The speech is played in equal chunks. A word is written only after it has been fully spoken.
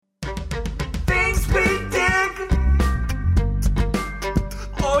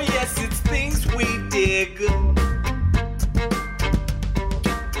dig.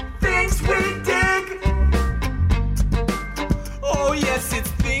 Things we dig. Oh yes, it's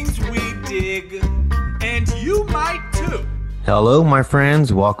things we dig. And you might too. Hello, my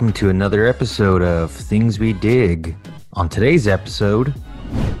friends. Welcome to another episode of Things We Dig. On today's episode,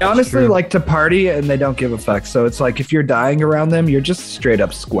 I honestly like to party and they don't give a fuck. So it's like if you're dying around them, you're just straight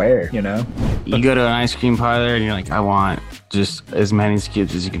up square, you know? You go to an ice cream parlor and you're like, I want just as many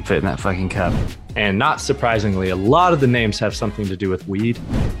scoops as you can fit in that fucking cup. And not surprisingly, a lot of the names have something to do with weed.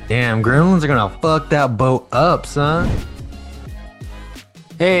 damn, gremlins are gonna fuck that boat up, son.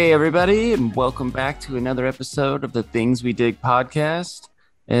 Hey, everybody, and welcome back to another episode of the Things We Dig podcast.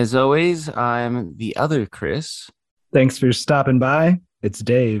 As always, I'm the other Chris. Thanks for stopping by. It's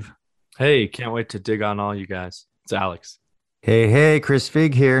Dave. Hey, can't wait to dig on all you guys. It's Alex. Hey, Chris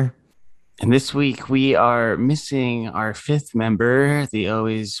Fig here. And this week we are missing our fifth member, the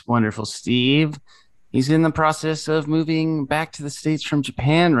always wonderful Steve. He's in the process of moving back to the States from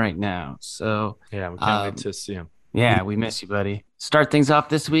Japan right now. So Yeah, we can't wait to see him. yeah, we miss you, buddy. Start things off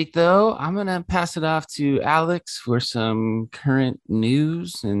this week, though. I'm going to pass it off to Alex for some current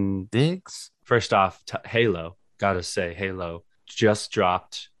news and digs. First off, Halo. Gotta say, Halo just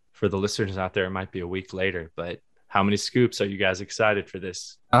dropped. For the listeners out there, it might be a week later, but how many scoops are you guys excited for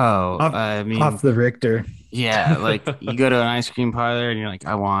this? Oh, Off the Richter. yeah, like you go to an ice cream parlor and you're like,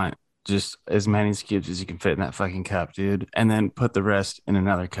 I want just as many scoops as you can fit in that fucking cup, dude. And then put the rest in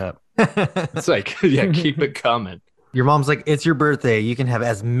another cup. It's like, yeah, keep it coming. Your mom's like, it's your birthday. You can have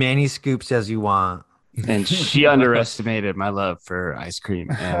as many scoops as you want. And she underestimated my love for ice cream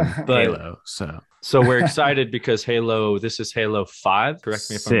and Halo. So we're excited because this is Halo 5, correct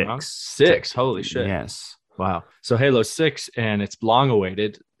me if I'm wrong? 6, holy shit. Yes. Wow. So Halo 6, and it's long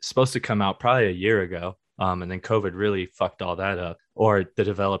awaited, supposed to come out probably a year ago. And then COVID really fucked all that up. Or the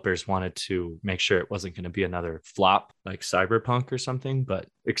developers wanted to make sure it wasn't going to be another flop like Cyberpunk or something. But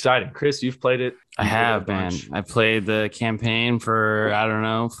exciting. Chris, you've played it. I have, man. I played the campaign for,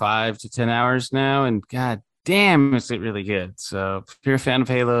 5 to 10 hours now. And god damn, is it really good. So if you're a fan of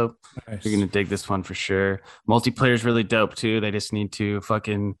Halo, Nice. you're going to dig this one for sure. Multiplayer is really dope too. They just need to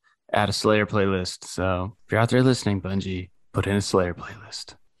fucking add a Slayer playlist. So if you're out there listening, Bungie, put in a Slayer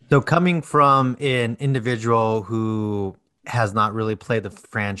playlist. So coming from an individual who has not really played the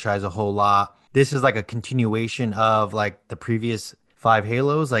franchise a whole lot, this is like a continuation of like the previous 5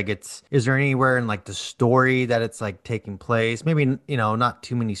 Halos. Like is there anywhere in like the story that it's like taking place? Maybe, not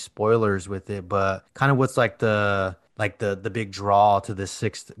too many spoilers with it, but kind of what's like the big draw to the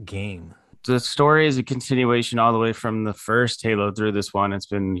 6th game. The story is a continuation all the way from the first Halo through this one. It's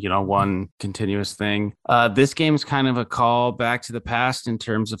been, one continuous thing. This game's kind of a call back to the past in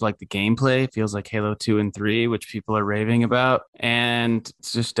terms of like the gameplay. It feels like Halo 2 and 3, which people are raving about. And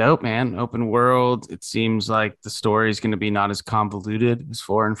it's just dope, man. Open world. It seems like the story is going to be not as convoluted as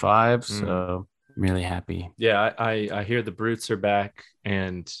 4 and 5. So I'm really happy. Yeah, I hear the brutes are back.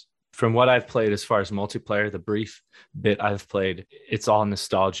 And from what I've played as far as multiplayer, the brief bit I've played, it's all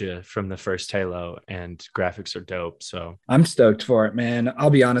nostalgia from the first Halo, and graphics are dope. So I'm stoked for it, man. I'll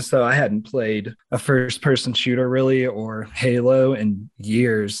be honest, though. I hadn't played a first-person shooter really or Halo in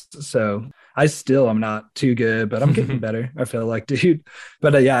years. So I still am not too good, but I'm getting better, I feel like, dude.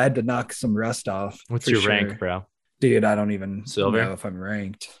 But yeah, I had to knock some rust off. what's for your sure. rank, bro? Dude, I don't even Silver? know if I'm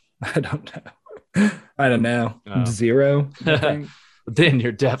ranked. I don't know. I don't know. Oh. 0, I think. Then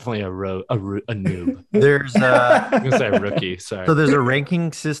you're definitely a noob. There's I'm going to say rookie. Sorry. so there's a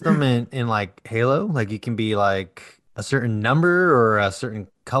ranking system in like Halo. Like you can be like a certain number or a certain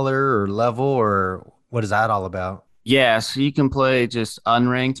color or level, or what is that all about? Yeah, so you can play just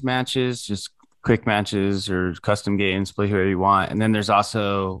unranked matches, just quick matches or custom games, play whoever you want. And then there's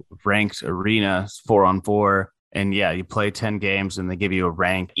also ranked arena, 4-on-4. And yeah, you play 10 games and they give you a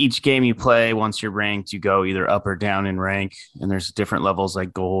rank. Each game you play, once you're ranked, you go either up or down in rank. And there's different levels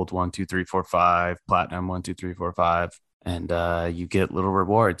like gold, 1, 2, 3, 4, 5, platinum, 1, 2, 3, 4, 5. And you get little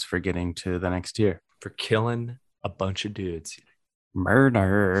rewards for getting to the next tier. For killing a bunch of dudes.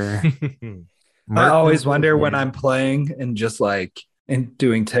 Murder. I always wonder when I'm playing and just like and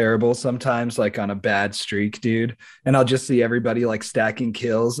doing terrible sometimes, like on a bad streak, dude. And I'll just see everybody like stacking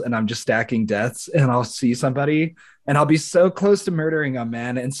kills and I'm just stacking deaths, and I'll see somebody and I'll be so close to murdering them,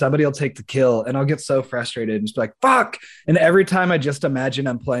 man. And somebody will take the kill and I'll get so frustrated and just be like, fuck. And every time I just imagine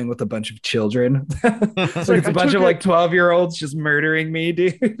I'm playing with a bunch of children. It's like it's a bunch of like 12-year-olds just murdering me,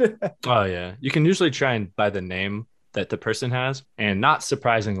 dude. Oh, yeah. You can usually try and by the name that the person has. And not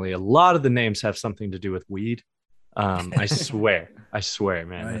surprisingly, a lot of the names have something to do with weed. I swear,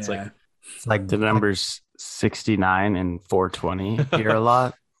 man. Oh, It's yeah. Like the numbers 69 and 420 here a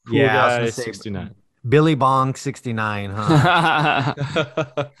lot. Cool Yeah, I was guy, gonna say, 69. Billy Bong 69, huh?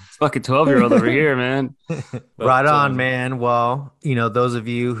 It's fucking 12-year-old over here, man. Right on, man. Well, those of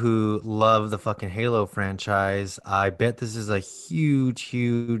you who love the fucking Halo franchise, I bet this is a huge,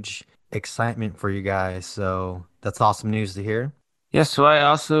 huge excitement for you guys. So that's awesome news to hear. Yeah, so I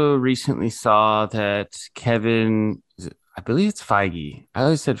also recently saw that Kevin, I believe it's Feige. I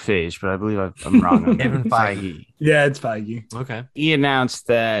always said Feige, but I believe I'm wrong. on Kevin Feige. Yeah, it's Feige. Okay. He announced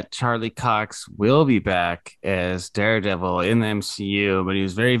that Charlie Cox will be back as Daredevil in the MCU, but he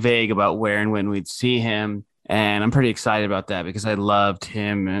was very vague about where and when we'd see him. And I'm pretty excited about that because I loved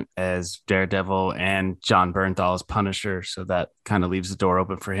him as Daredevil and John Bernthal as Punisher. So that kind of leaves the door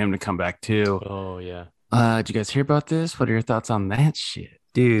open for him to come back too. Oh, yeah. Did you guys hear about this? What are your thoughts on that shit?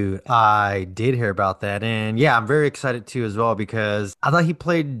 Dude, I did hear about that. And yeah, I'm very excited too as well because I thought he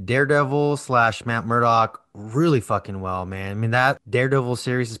played Daredevil / Matt Murdock really fucking well, man. I mean, that Daredevil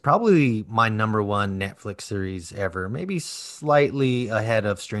series is probably my #1 Netflix series ever. Maybe slightly ahead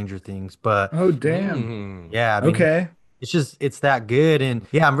of Stranger Things, but Oh, damn. yeah, I mean, Okay. it's that good. And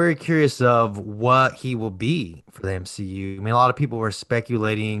yeah, I'm very curious of what he will be for the MCU. I mean, a lot of people were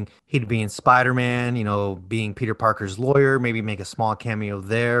speculating he'd be in Spider-Man, being Peter Parker's lawyer, maybe make a small cameo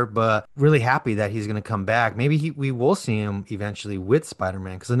there, but really happy that he's going to come back. Maybe we will see him eventually with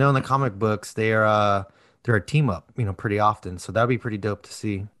Spider-Man because I know in the comic books they're a team up, pretty often. So that'd be pretty dope to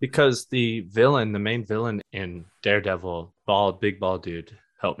see. Because the main villain in Daredevil, big bald dude,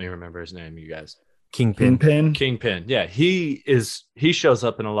 help me remember his name, you guys. Kingpin. Kingpin. Yeah, he shows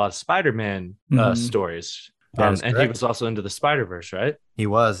up in a lot of Spider-Man stories. That is And he correct. was also into the Spider-Verse, right? He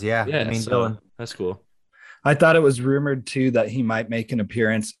was, yeah. Yeah, the main so villain. that's cool. I thought it was rumored too that he might make an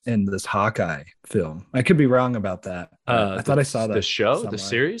appearance in this Hawkeye film. I could be wrong about that. I thought I saw that. The show, somewhere. the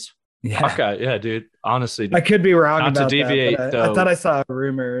series? Yeah. Hawkeye, yeah, dude. Honestly, I could be wrong Not to about deviate, that. But though, I thought I saw a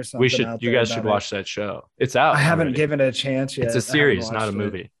rumor or something. you guys should watch that show. It's out. I haven't already. given it a chance yet. It's a I haven't series, not a watched it.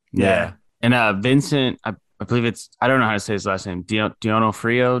 movie. Yeah. And Vincent, I believe I don't know how to say his last name.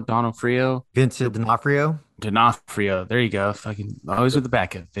 Donofrio. Vincent D'Onofrio. D'Onofrio. There you go. Fucking always with the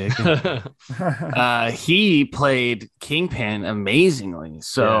backup, Vic. He played Kingpin amazingly.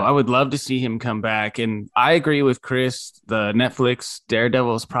 So Yeah. I would love to see him come back. And I agree with Chris. The Netflix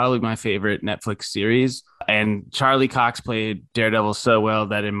Daredevil is probably my favorite Netflix series. And Charlie Cox played Daredevil so well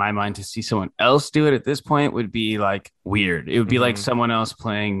that in my mind to see someone else do it at this point would be like weird. It would be like someone else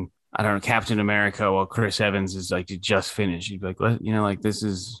playing, I don't know, Captain America while Chris Evans is like just finished. You'd be like, what? Like this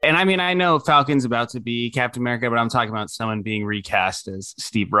is, and I mean, I know Falcon's about to be Captain America, but I'm talking about someone being recast as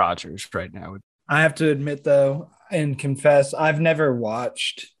Steve Rogers right now. I have to admit though, and confess, I've never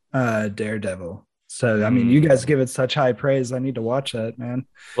watched Daredevil. So I mean, you guys give it such high praise. I need to watch that, man.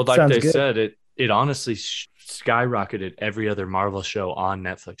 Well, like Sounds they good. said, it honestly skyrocketed every other Marvel show on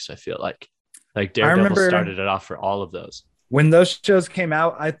Netflix. I feel like Daredevil remember- started it off for all of those. When those shows came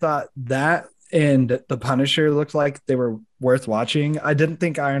out, I thought that and The Punisher looked like they were worth watching. I didn't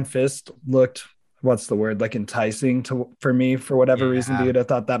think Iron Fist looked, what's the word, like enticing for me for whatever reason, dude. I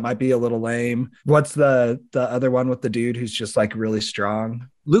thought that might be a little lame. What's the other one with the dude who's just like really strong?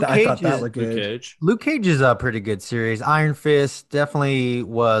 Luke I Cage thought that is- looked Luke good. Cage. Luke Cage is a pretty good series. Iron Fist definitely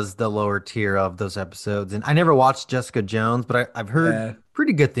was the lower tier of those episodes. And I never watched Jessica Jones, but I've heard Yeah.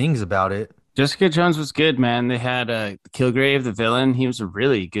 pretty good things about it. Jessica Jones was good, man. They had Kilgrave, the villain. He was a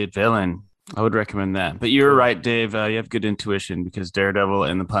really good villain. I would recommend that. But you're right, Dave. You have good intuition because Daredevil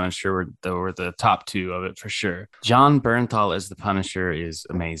and the Punisher were the top two of it for sure. John Bernthal as the Punisher is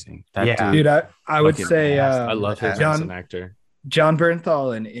amazing. That Yeah. Dude, I would Fucking say I love him John- as an actor. John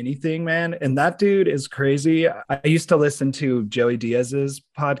Bernthal in anything, man. And that dude is crazy. I used to listen to Joey Diaz's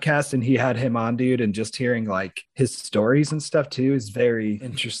podcast and he had him on, dude. And just hearing like his stories and stuff too is very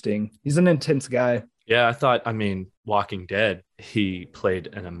interesting. He's an intense guy. Yeah, I mean, Walking Dead, he played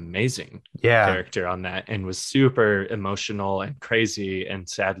an amazing Yeah. character on that and was super emotional and crazy and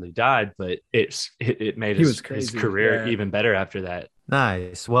sadly died, but it made He was his crazy, career yeah. even better after that.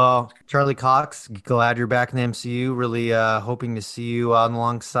 Nice. Well, Charlie Cox, glad you're back in the MCU. Really hoping to see you on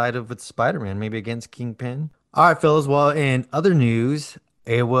alongside of with Spider-Man, maybe against Kingpin. All right, fellas. Well, in other news,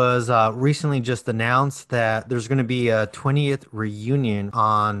 it was recently just announced that there's going to be a 20th reunion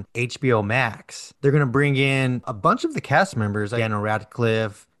on HBO Max. They're going to bring in a bunch of the cast members. Daniel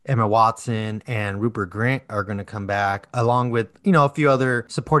Radcliffe, Emma Watson, and Rupert Grint are going to come back, along with, a few other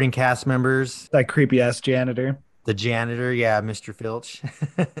supporting cast members. That creepy ass janitor. The janitor, yeah, Mr. Filch.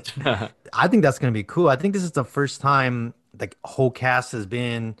 I think that's going to be cool. I think this is the first time the whole cast has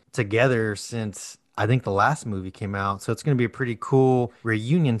been together since I think the last movie came out. So it's going to be a pretty cool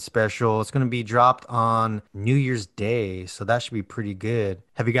reunion special. It's going to be dropped on New Year's Day. So that should be pretty good.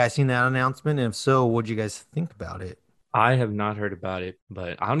 Have you guys seen that announcement? And if so, what do you guys think about it? I have not heard about it,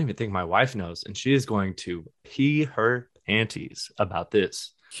 but I don't even think my wife knows. And she is going to pee her panties about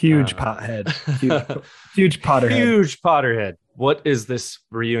this. Huge pothead. Huge Potterhead. Huge Potterhead. What is this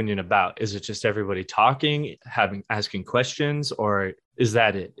reunion about? Is it just everybody talking, asking questions, or is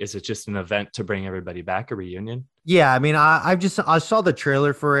that it? Is it just an event to bring everybody back, a reunion? Yeah, I mean, I saw the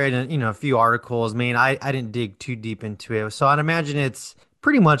trailer for it and a few articles. I mean, I didn't dig too deep into it, so I'd imagine it's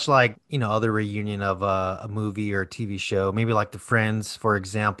pretty much like other reunion of a movie or a TV show, maybe like the Friends, for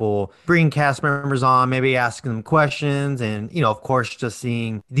example, bringing cast members on, maybe asking them questions, and of course just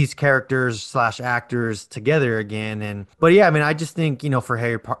seeing these characters / actors together again. But yeah, I mean, I just think for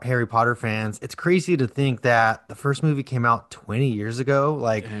Harry Potter fans, it's crazy to think that the first movie came out 20 years ago.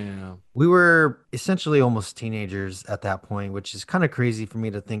 Like, Yeah. we were essentially almost teenagers at that point, which is kind of crazy for me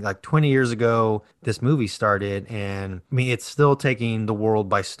to think. Like 20 years ago, this movie started, and I mean, it's still taking the world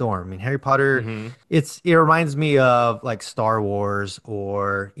by storm. I mean, Harry Potter, it reminds me of like Star Wars,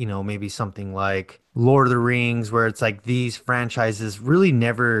 or maybe something like Lord of the Rings, where it's like these franchises really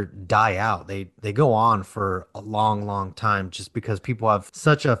never die out. They go on for a long, long time, just because people have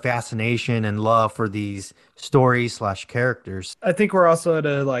such a fascination and love for these stories / characters. I think we're also at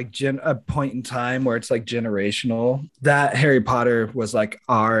a point in time where it's like generational. That Harry Potter was like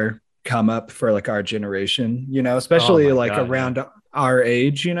our come up for like our generation, especially around our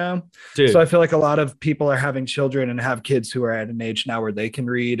age, Dude. So I feel like a lot of people are having children and have kids who are at an age now where they can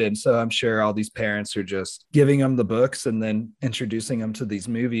read. And so I'm sure all these parents are just giving them the books and then introducing them to these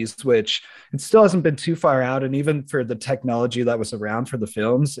movies, which it still hasn't been too far out. And even for the technology that was around for the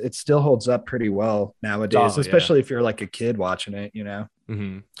films, it still holds up pretty well nowadays, especially if you're like a kid watching it,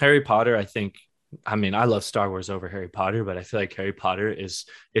 Harry Potter, I mean, I love Star Wars over Harry Potter, but I feel like Harry Potter is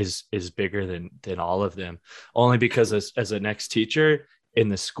bigger than all of them, only because as an ex-teacher in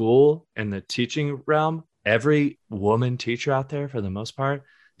the school and the teaching realm, every woman teacher out there, for the most part,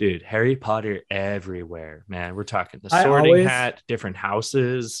 dude, Harry Potter everywhere, man. We're talking the Sorting Hat, different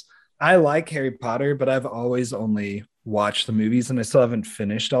houses. I like Harry Potter, but I've always only watched the movies, and I still haven't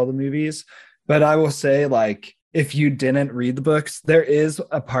finished all the movies. But I will say, like, if you didn't read the books, there is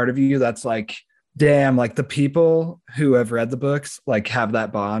a part of you that's like, damn, like the people who have read the books like have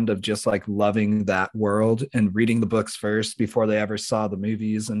that bond of just like loving that world and reading the books first before they ever saw the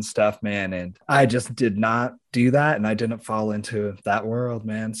movies and stuff, man. And I just did not do that, and I didn't fall into that world,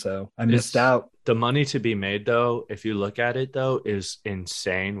 man. So I missed out. The money to be made, though, if you look at it, though, is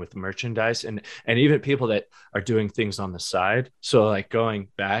insane with merchandise and even people that are doing things on the side. So like going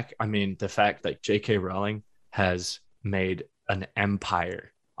back, I mean, the fact that J.K. Rowling has made an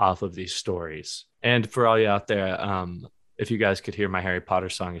empire off of these stories. And for all you out there, if you guys could hear my Harry Potter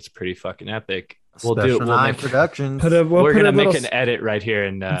song, it's pretty fucking epic. We'll make Productions. We're gonna make an edit right here,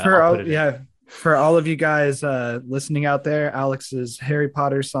 and for all of you guys listening out there, Alex's Harry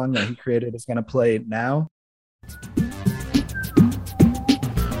Potter song that he created is gonna play now.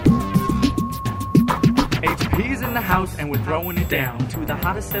 HP's in the house and we're throwing it down to the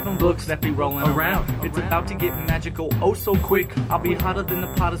hottest 7 books that be rolling around. It's about to get magical, oh so quick. I'll be hotter than the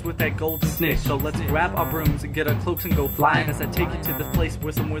Potters with that golden snitch. So let's grab our brooms and get our cloaks and go flying as I take you to the place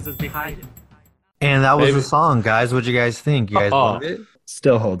where some wizards be hiding. And that was the song, guys. What'd you guys think? You guys loved it?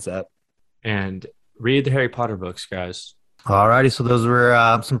 Still holds up. And read the Harry Potter books, guys. Alrighty, so those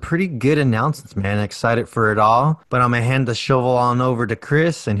were some pretty good announcements, man. Excited for it all. But I'm going to hand the shovel on over to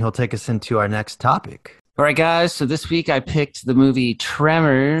Chris, and he'll take us into our next topic. All right, guys. So this week I picked the movie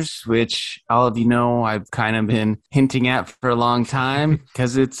Tremors, which all of you know I've kind of been hinting at for a long time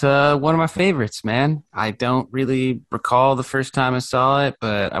because it's one of my favorites, man. I don't really recall the first time I saw it,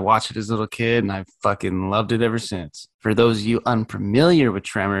 but I watched it as a little kid and I fucking loved it ever since. For those of you unfamiliar with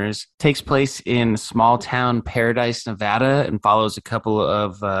Tremors, it takes place in small town Paradise, Nevada, and follows a couple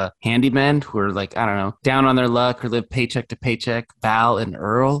of handymen who are like, I don't know, down on their luck or live paycheck to paycheck. Val and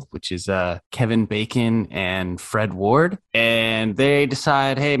Earl, which is Kevin Bacon and Fred Ward. And they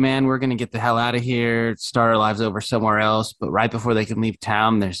decide, hey, man, we're going to get the hell out of here, start our lives over somewhere else. But right before they can leave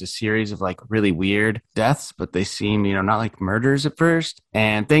town, there's a series of like really weird deaths, but they seem, not like murders at first.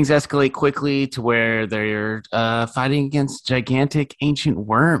 And things escalate quickly to where they're fighting against gigantic ancient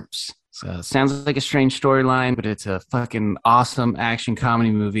worms. So it sounds like a strange storyline, but it's a fucking awesome action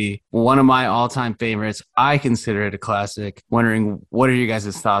comedy movie. One of my all-time favorites. I consider it a classic. Wondering, what are you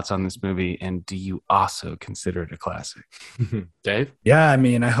guys' thoughts on this movie? And do you also consider it a classic? Dave? Yeah, I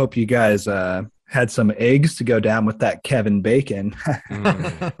mean, I hope you guys had some eggs to go down with that Kevin Bacon.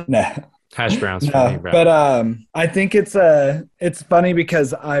 Nah. Hash browns for me, No, bro. but I think it's funny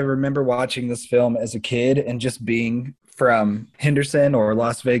because I remember watching this film as a kid and just being from Henderson or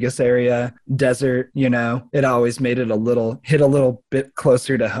Las Vegas area, desert, it always made it hit a little bit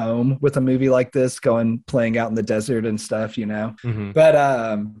closer to home with a movie like this, playing out in the desert and stuff, Mhm.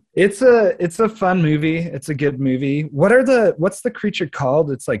 But it's a fun movie. It's a good movie. What's the creature called?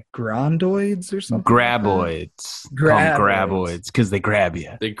 It's like grondoids or something. Graboids. Graboids. Call them graboids because they grab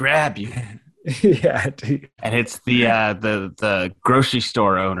you. They grab you. Yeah, dude. And it's the grocery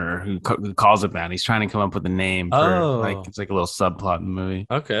store owner who calls it that. He's trying to come up with a name for it's like a little subplot in the movie.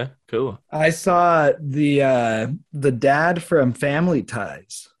 Okay, cool. I saw the dad from Family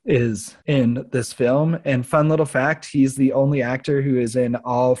Ties is in this film, and fun little fact, he's the only actor who is in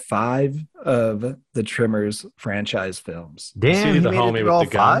all 5 of the Tremors franchise films. Damn, See he the made it homie through with all the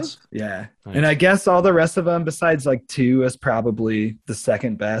guns? 5? Yeah. Nice. And I guess all the rest of them, besides like 2, is probably the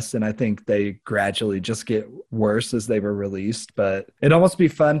second best. And I think they gradually just get worse as they were released. But it'd almost be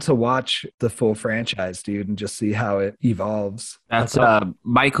fun to watch the full franchise, dude, and just see how it evolves. That's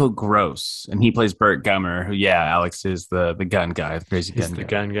Michael Gross, and he plays Burt Gummer, who, Alex is the gun guy, the crazy He's gun the guy.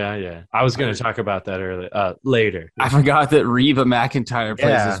 gun guy, yeah. I was going to talk about that later. I forgot that Reba McEntire plays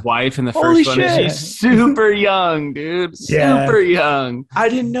Yeah. his wife in the Holy first one. And shit. she's super young, dude. Yeah. Super young. I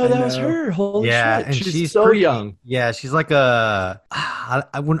didn't know I that was know. her. Holy Yeah, shit. and She's she's so pretty young. Yeah, she's like I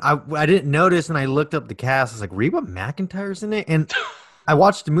didn't notice, and I looked up the cast. I was like, Reba McEntire's in it, and I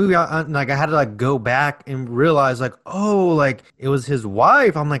watched the movie, and like I had to go back and realize it was his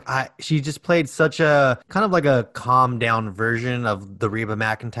wife. I'm like, she just played such a kind of like a calm down version of the Reba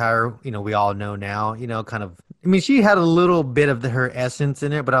McEntire, we all know now, kind of. I mean, she had a little bit of her essence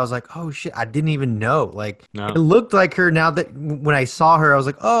in it, but I was like, oh shit, I didn't even know. No. It looked like her. Now that when I saw her, I was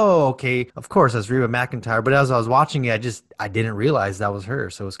like, oh, okay, of course that's Reba McEntire. But as I was watching it, I didn't realize that was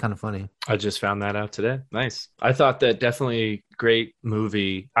her. So it was kind of funny. I just found that out today. Nice. I thought that definitely great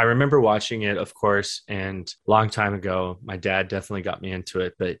movie. I remember watching it, of course, and a long time ago, my dad definitely got me into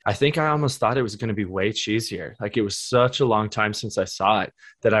it, but I think I almost thought it was going to be way cheesier. Like it was such a long time since I saw it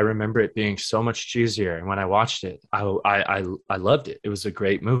that I remember it being so much cheesier. And when I watched it, I loved it. It was a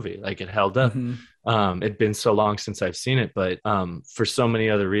great movie. Like it held up. Mhm. It'd been so long since I've seen it, but for so many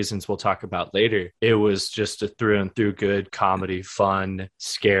other reasons we'll talk about later, it was just a through and through good comedy, fun,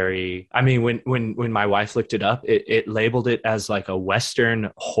 scary. I mean, when my wife looked it up, it labeled it as like a Western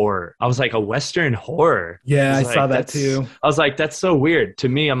horror. I was like, a Western horror? Yeah, I was saw like, that that's- too. I was like, that's so weird. To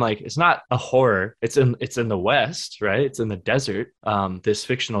me, I'm like, it's not a horror. It's in the West, right? It's in the desert, this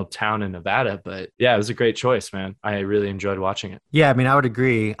fictional town in Nevada. But yeah, it was a great choice, man. I really enjoyed watching it. Yeah, I mean, I would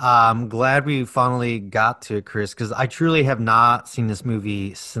agree. I'm glad we finally got to it, Chris, because I truly have not seen this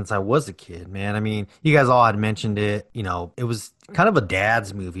movie since I was a kid, man. I mean, you guys all had mentioned it. It was kind of a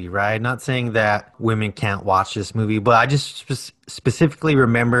dad's movie, right? Not saying that women can't watch this movie, but I just specifically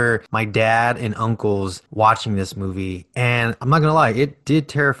remember my dad and uncles watching this movie, and I'm not gonna lie, it did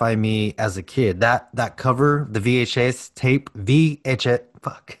terrify me as a kid. That cover, the VHS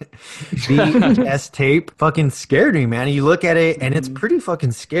tape fucking scared me, man. You look at it and it's pretty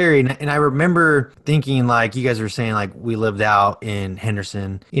fucking scary. And I remember thinking, like you guys were saying, like we lived out in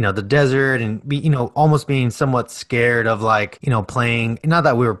Henderson, the desert, and almost being somewhat scared of playing, not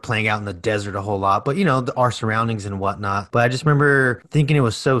that we were playing out in the desert a whole lot, but our surroundings and whatnot. But I just remember thinking it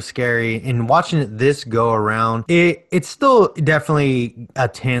was so scary, and watching this go around, it's still definitely a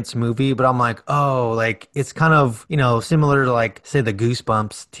tense movie, but I'm like, oh, like it's kind of, similar to like say the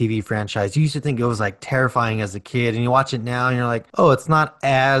Goosebumps TV franchise. You used to think it was like terrifying as a kid, and you watch it now and you're like, oh, it's not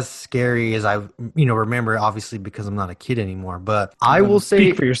as scary as I remember, obviously because I'm not a kid anymore. But I will say,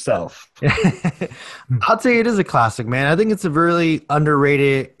 Speak for yourself. I'd say it is a classic, man. I think it's a really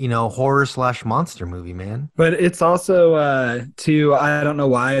underrated, horror / monster movie, man. But it's also too, I don't know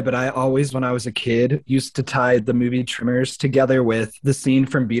why, but I always, when I was a kid, used to tie the movie Tremors together with the scene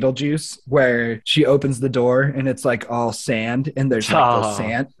from Beetlejuice where she opens the door and it's like all sand and there's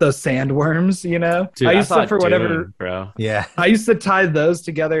like those sandworms, Dude, I used to, thought for whatever, Dune, bro. Yeah. I used to tie those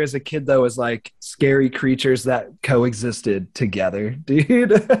together as a kid though, as like scary creatures that coexisted together,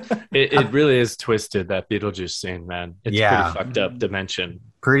 dude. It really is twisted, that Beetlejuice scene, man. It's Yeah. pretty fucked up dimension.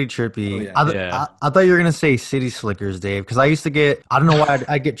 Pretty trippy. Oh, yeah. Yeah. I thought you were gonna say City Slickers, Dave, because I used to get, I don't know why,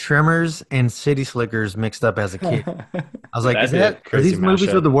 I get Tremors and City Slickers mixed up as a kid. I was like, That'd be a are crazy these movies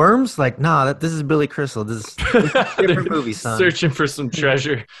mashup. with the worms? Like, nah, this is Billy Crystal. This is a different movie, son. Searching for some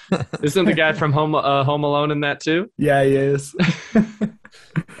treasure. Isn't the guy from Home Alone in that too? Yeah, he is.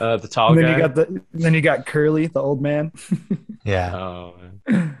 The tall And guy. then you got Curly, the old man. Yeah. Oh,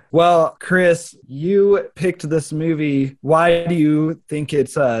 man. Well, Chris, you picked this movie. Why do you think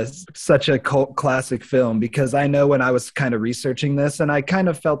it's such a cult classic film? Because I know when I was kind of researching this, and I kind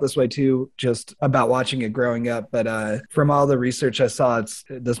of felt this way too, just about watching it growing up. But from all the research I saw,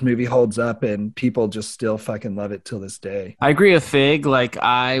 this movie holds up, and people just still fucking love it till this day. I agree with Fig. Like,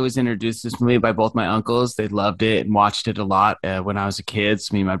 I was introduced to this movie by both my uncles. They loved it and watched it a lot when I was a kid.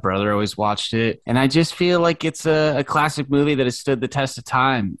 So me and my brother always watched it. And I just feel like it's a classic movie that has stood the test of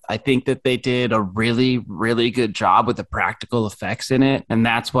time. I think that they did a really, really good job with the practical effects in it. And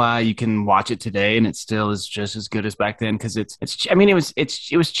that's why you can watch it today and it still is just as good as back then. Because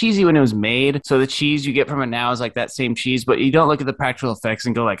it was cheesy when it was made. So the cheese you get from it now is like that same cheese, but you don't look at the practical effects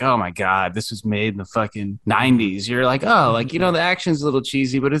and go like, oh my God, this was made in the fucking 90s. You're like, oh, like, the action's a little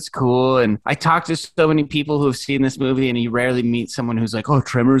cheesy, but it's cool. And I talk to so many people who have seen this movie, and you rarely meet someone who's like, oh,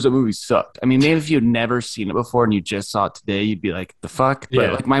 Tremors, that movie sucked. I mean, maybe if you'd never seen it before and you just saw it today, you'd be like, the fuck? Yeah.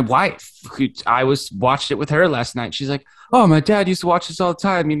 But like my wife, watched it with her last night. She's like, oh, my dad used to watch this all the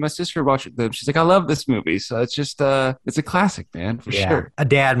time. Me and my sister watch it with them. She's like, I love this movie. So it's just, it's a classic, man, for sure. A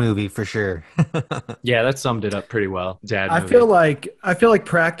dad movie for sure. Yeah, that summed it up pretty well. Dad movie. I feel like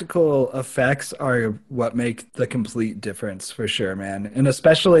practical effects are what make the complete difference for sure, man. And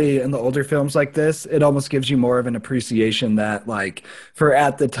especially in the older films like this, it almost gives you more of an appreciation that, like, for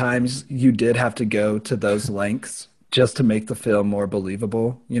at the times you did have to go to those lengths just to make the film more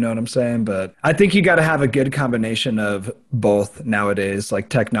believable. You know what I'm saying? But I think you got to have a good combination of both nowadays, like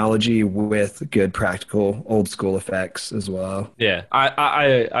technology with good practical old school effects as well. Yeah,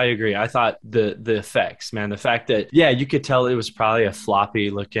 I agree. I thought the effects, man, the fact that, yeah, you could tell it was probably a floppy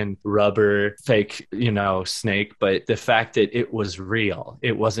looking rubber fake, snake, but the fact that it was real,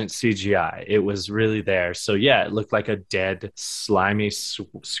 it wasn't CGI, it was really there. So yeah, it looked like a dead, slimy,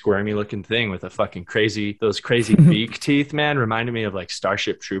 squirmy looking thing with a fucking those crazy beak teeth, man, reminded me of like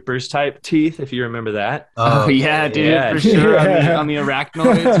Starship Troopers type teeth, if you remember that. Oh yeah, dude, yeah, for sure. On the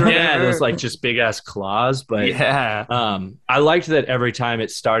arachnoids. Yeah, those like just big ass claws. But yeah, I liked that every time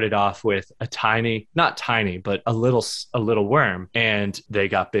it started off with a tiny, not tiny, but a little worm, and they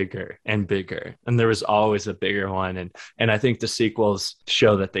got bigger and bigger, and there was always a bigger one, and I think the sequels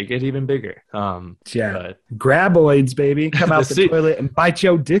show that they get even bigger. Graboids, baby, come out the toilet and bite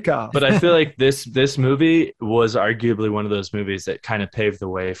your dick off. But I feel like this movie was arguably one of those movies that kind of paved the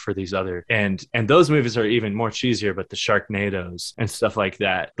way for these other, and those movies are even more cheesier, but the Sharknadoes and stuff like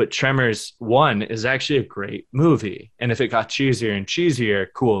that. But Tremors 1 is actually a great movie, and if it got cheesier and cheesier,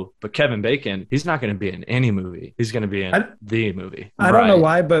 cool. But Kevin Bacon, he's not going to be in any movie, he's going to be in the movie. I don't know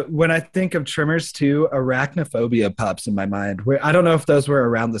why, but when I think of Tremors 2, Arachnophobia pops in my mind. I don't know if those were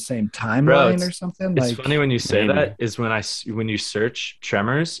around the same timeline or something. It's funny when you say that, is when you search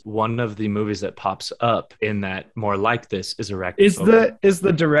Tremors, one of the movies that pops up in that more like this is Arachnophobia. Is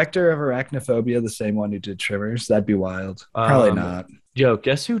the director of Arachnophobia the same one who did Tremors? That'd be wild. Probably not. Yo,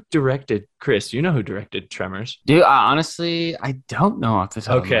 guess who directed? Chris, you know who directed Tremors? Dude, honestly, I don't know off the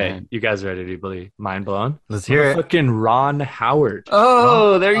top of my head. You guys ready to be mind blown? Let's hear it. Fucking Ron Howard.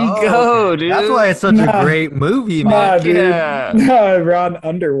 Oh, there you go, dude. That's why it's such a great movie, man. Dude. Yeah. No, Ron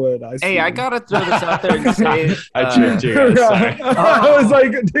Underwood. I gotta throw this out there and say, I tricked you guys. Sorry. I was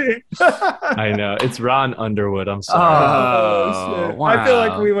like, dude. I know it's Ron Underwood. I'm sorry. Oh, wow. I feel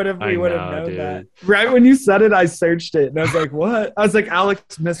like we would have known dude. That. Right when you said it, I searched it and I was like, what? I was like,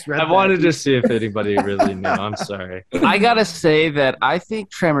 Alex misread. I wanted to see if anybody really knew. I'm sorry. I gotta say that I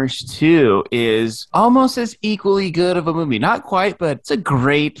think Tremors 2 is almost as equally good of a movie. Not quite, but it's a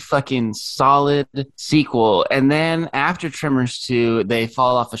great fucking solid sequel. And then after Tremors 2, they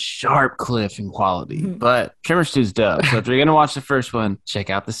fall off a sharp cliff in quality. But Tremors 2 is dope. So if you're gonna watch the first one, check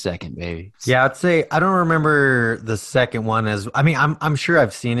out the second, baby. Yeah, I'd say I don't remember the second one I'm sure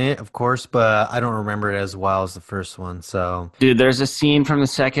I've seen it, of course, but I don't remember it as well as the first one. So, dude, there's a scene from the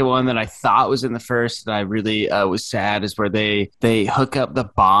second one that I thought was in the first that I really was sad, is where they hook up the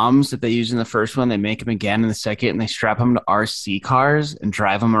bombs that they use in the first one. They make them again in the second, and they strap them to RC cars and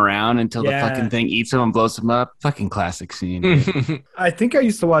drive them around until the fucking thing eats them and blows them up. Fucking classic scene. I think I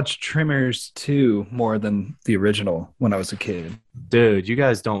used to watch Tremors 2 more than the original when I was a kid. Dude, you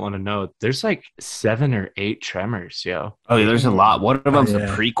guys don't want to know. There's like 7 or 8 Tremors, yo. Oh, yeah, there's a lot. One of them's a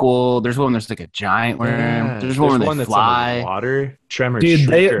prequel. There's one there's like a giant worm. Yeah. There's one where they fly. Water. Tremors. Dude,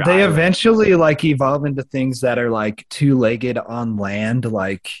 they Island. eventually like evolve into things that are like 2-legged on land,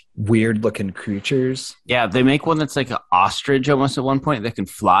 like weird looking creatures. Yeah, they make one that's like an ostrich almost at one point that can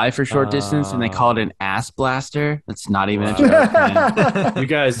fly for short distance, and they call it an ass blaster. That's not even a joke, man. You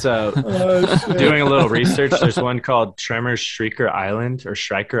guys doing a little research, there's one called Tremors Shrieker Island or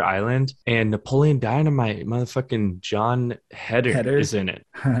Shrieker Island, and Napoleon Dynamite, motherfucking John Heder is in it.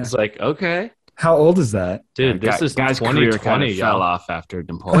 It's like, okay. How old is that? Dude, this is guy's career 2020, kind of fell y'all. off after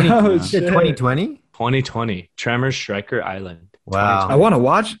Napoleon. Oh, you know? shit. 2020? 2020. Tremors Shrieker Island. Wow. I want to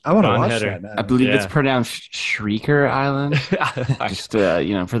watch. I want to John watch Heder. that now. I believe it's Yeah. pronounced Shrieker Island. Just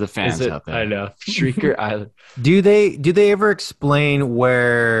for the fans Is it? out there. I know. Shrieker Island. Do they ever explain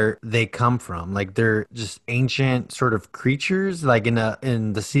where they come from? Like they're just ancient sort of creatures. Like in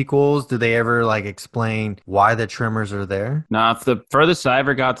the sequels, do they ever like explain why the tremors are there? No, if the furthest I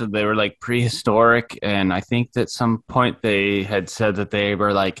ever got that they were like prehistoric, and I think that some point they had said that they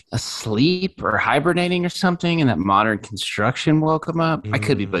were like asleep or hibernating or something, and that modern construction woke them up. I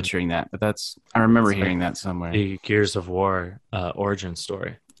could be butchering that, but I remember hearing that somewhere. The Gears of War origin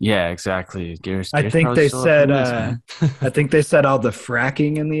story. Yeah, exactly. Gears I think probably they still said. up in this, man. I think they said all the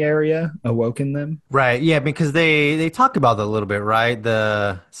fracking in the area awoken them. Right. Yeah, because they talk about that a little bit, right?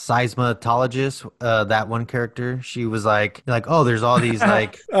 The seismologist, that one character, she was like, oh, there's all these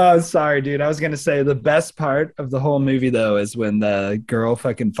like. Oh, sorry, dude. I was gonna say the best part of the whole movie though is when the girl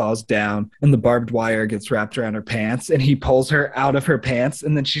fucking falls down and the barbed wire gets wrapped around her pants, and he pulls her out of her pants,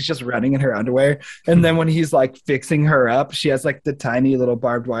 and then she's just running in her underwear. And then when he's like fixing her up, she has like the tiny little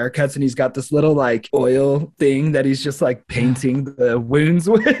barbed wire cuts, and he's got this little like oil thing that he's just like painting the wounds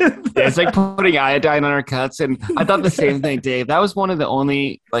with. Yeah, it's like putting iodine on our cuts, and I thought the same thing, Dave. That was one of the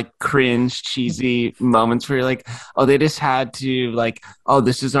only like cringe, cheesy moments where you're like, oh, they just had to like, oh,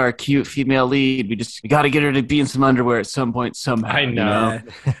 this is our cute female lead. We got to get her to be in some underwear at some point somehow. I you know.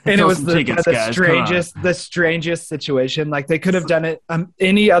 And it Sell was some the tickets, guys. Come on. the strangest situation. Like they could have done it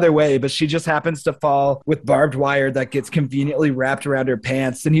any other way, but she just happens to fall with barbed wire that gets conveniently wrapped around her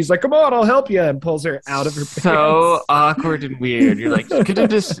pants, and he's like, "Come on, I'll help you," and pulls her out of her pants. So awkward and weird. You're like, you could have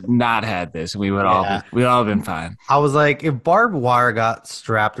just not had this, and we would all have been fine. I was like, if barbed wire got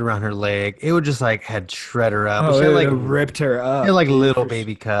strapped around her leg, it would just like had shred her up. Oh, She had, it like ripped her up. She had, like little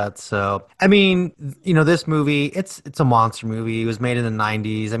baby cuts. So I mean, this movie, it's a monster movie. It was made in the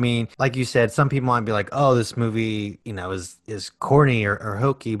 90s. I mean, like you said, some people might be like, oh, this movie, is corny or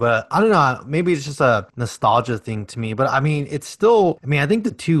hokey, but I don't know. Maybe it's just a nostalgia thing to me. But I mean, it's still. I mean, I think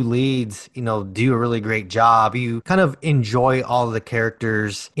the two leads, do a really great job. You kind of enjoy all of the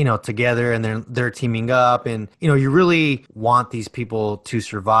characters, together, and they're teaming up, and you really want these people to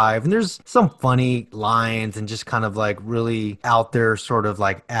survive. And there's some funny lines and just kind of like really out there sort of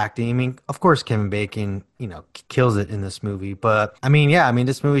like acting. I mean, of course, Kevin Bacon, kills it in this movie. But I mean,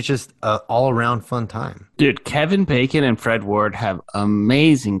 this movie's just an all-around fun time. Dude, Kevin Bacon and Fred Ward have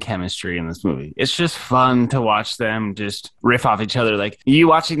amazing chemistry in this movie. It's just fun to watch them just riff off each other. Like, you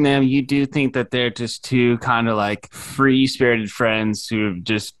watching them, you do think that they're just two kind of like free-spirited friends who've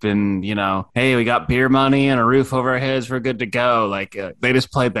just been, hey, we got beer money and a roof over our heads, we're good to go. Like, they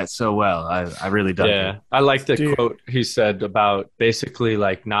just played that so well. I really dug it. I like the quote he said about basically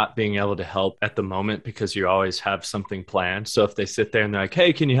like not being able to help at the moment because you always have something planned. So if they sit there and they're like,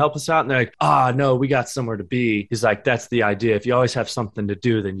 hey, can you help us out? And they're like, no, we got somewhere to be. He's like, that's the idea. If you always have something to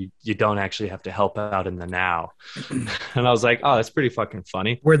do, then you don't actually have to help out in the now. And I was like, oh, that's pretty fucking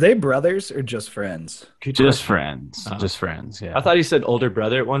funny. Were they brothers or just friends? Just friends. Just friends, yeah. I thought he said older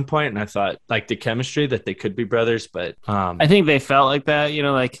brother at one point, and I thought like the chemistry that they could be brothers, but I think they felt like that,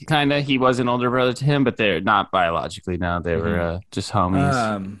 like kind of he was an older brother to him, but they're not biologically now. They were just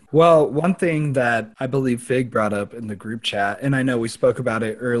homies. Well, one thing that I believe Fig brought up in the group chat, and I know we spoke about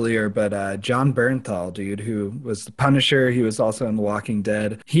it earlier, but John Bernthal, dude, who was the Punisher, he was also in The Walking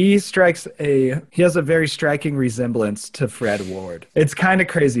Dead. He has a very striking resemblance to Fred Ward. It's kind of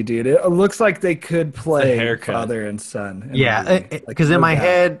crazy, dude. It looks like they could play father and son. Because in my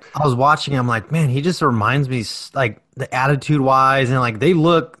head, I was watching, I'm like, man, he just reminds me like the attitude wise, and like they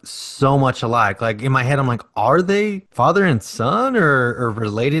look so much alike. Like in my head, I'm like, are they father and son or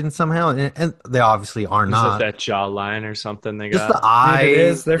related in somehow? And they obviously are not. Is it that jawline or something they just got? The eyes, it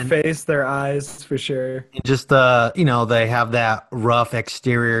is their face, their eyes for sure. And just they have that rough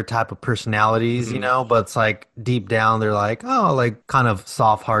exterior type of personalities, but it's like deep down they're like, oh, like kind of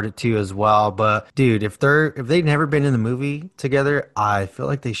soft-hearted too as well. But dude, if they've never been in the movie together, I feel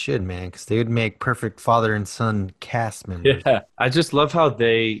like they should, man, because they would make perfect father and son cast. cast members. Yeah, I just love how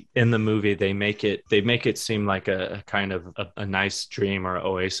they in the movie they make it seem like a kind of a nice dream or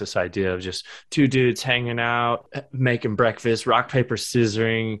oasis idea of just two dudes hanging out, making breakfast, rock paper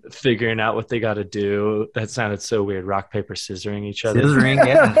scissoring, figuring out what they got to do. That sounded so weird. Rock paper scissoring each other. Scissoring,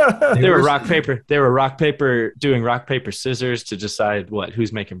 yeah. They were rock paper. They were rock paper doing rock paper scissors to decide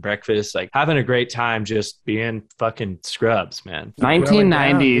who's making breakfast. Like having a great time, just being fucking scrubs, man.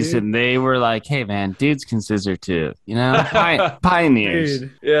 1990s, and they were like, "Hey, man, dudes can scissor too." You know, pioneers.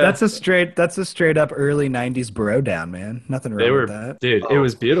 Dude, Yeah. that's a straight up early 90s bro down, man. Nothing wrong with that. Dude, it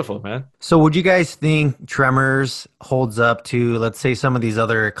was beautiful, man. So would you guys think Tremors holds up to, let's say, some of these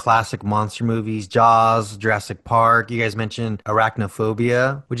other classic monster movies, Jaws, Jurassic Park? You guys mentioned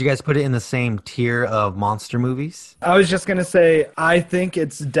Arachnophobia. Would you guys put it in the same tier of monster movies? I was just going to say, I think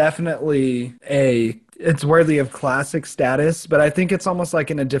it's definitely it's worthy of classic status, but I think it's almost like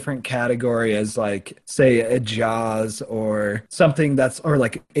in a different category as like, say, a Jaws or something or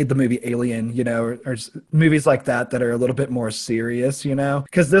like the movie Alien, you know, or movies like that are a little bit more serious, you know,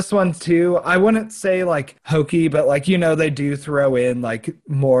 because this one too, I wouldn't say like hokey, but like, you know, they do throw in like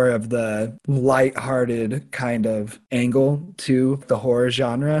more of the lighthearted kind of angle to the horror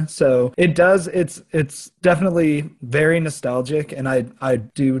genre. So it's definitely very nostalgic, and I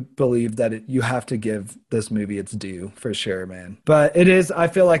do believe that you have to give this movie its due for sure, man. But I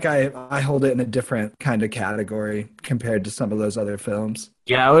feel like I hold it in a different kind of category compared to some of those other films.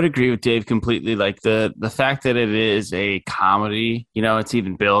 Yeah, I would agree with Dave completely. Like the fact that it is a comedy, you know, it's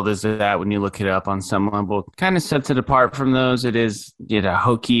even billed as that when you look it up on some level, kind of sets it apart from those. It is, you know,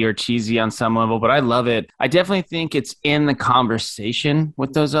 hokey or cheesy on some level, but I love it. I definitely think it's in the conversation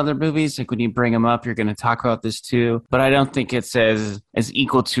with those other movies. Like when you bring them up, you're going to talk about this too, but I don't think it's as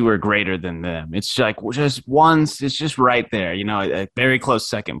equal to or greater than them. It's like just once, it's just right there, you know, a very close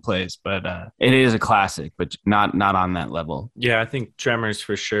second place, but it is a classic, but not on that level. Yeah, I think Tremors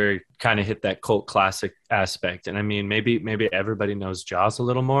for sure kind of hit that cult classic aspect. And I mean, maybe everybody knows Jaws a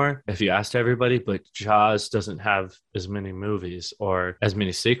little more if you asked everybody, but Jaws doesn't have as many movies or as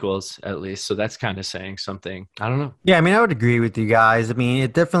many sequels, at least. So that's kind of saying something. I don't know. Yeah, I mean, I would agree with you guys. I mean,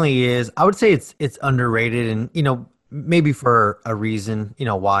 it definitely is. I would say it's underrated, and, you know, maybe for a reason, you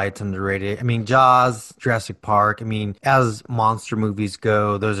know, why it's underrated. I mean, Jaws, Jurassic Park, I mean, as monster movies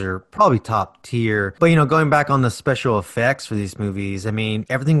go, those are probably top tier. But, you know, going back on the special effects for these movies, I mean,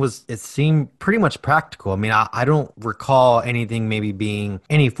 it seemed pretty much practical. I mean, I don't recall anything maybe being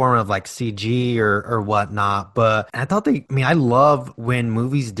any form of like CG or whatnot, but I thought I love when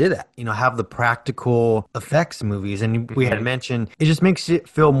movies did that, you know, have the practical effects movies. And we had mentioned, it just makes it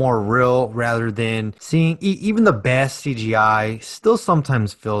feel more real rather than seeing even the best CGI still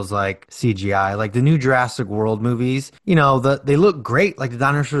sometimes feels like CGI. Like the new Jurassic World movies, you know, they look great. Like the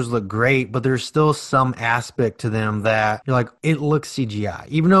dinosaurs look great, but there's still some aspect to them that you're like, it looks CGI.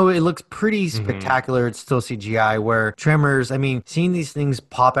 Even though it looks pretty spectacular, it's still CGI. Where Tremors, I mean, seeing these things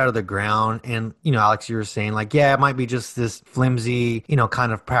pop out of the ground, and, you know, Alex, you were saying like, yeah, it might be just this flimsy, you know,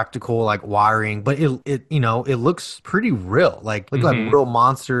 kind of practical like wiring, but it you know, it looks pretty real. Like look like real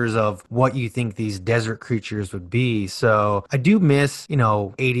monsters of what you think these desert creatures would be. So I do miss, you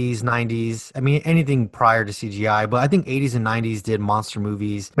know, 80s, 90s. I mean, anything prior to CGI, but I think 80s and 90s did monster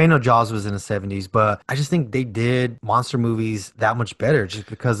movies. I know Jaws was in the 70s, but I just think they did monster movies that much better just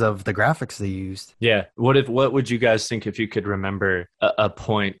because of the graphics they used. Yeah. What would you guys think if you could remember a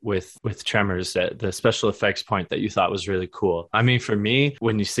point with Tremors, that the special effects point that you thought was really cool? I mean, for me,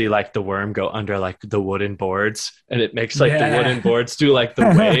 when you see like the worm go under like the wooden boards and it makes like the wooden boards do like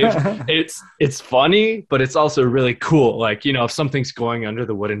the wave, it's funny, but it's also really cool. Like, you know, if something's going under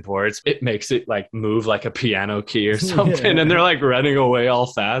the wooden boards, it makes it like move like a piano key or something, and they're like running away all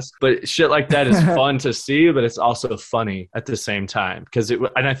fast. But shit like that is fun to see, but it's also funny at the same time, because and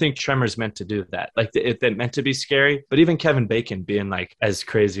I think Tremors meant to do that. Like it meant to be scary, but even Kevin Bacon being like as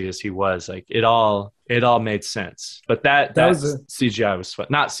crazy as he was, like it all made sense. But that was CGI was fun.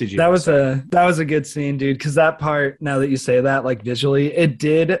 Not CGI. That was a good scene, dude. Because that part, now that you say that, like visually, it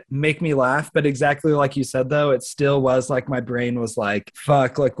did make me laugh. But exactly like you said, though, it still was like my brain was like,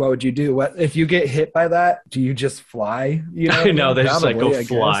 "Fuck! Like, what would you do? What if you get hit by that? Do you just fly?" You know, I know they just like go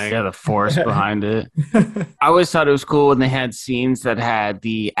flying. Yeah, the force behind it. I always thought it was cool when they had scenes that had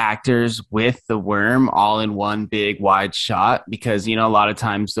the actors with the worm all in one big wide shot, because, you know, a lot of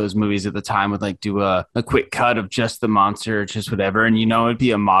times those movies at the time would like do a a quick cut of just the monster, just whatever. And, it'd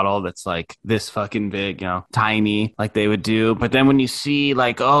be a model that's like this fucking big, tiny, like they would do. But then when you see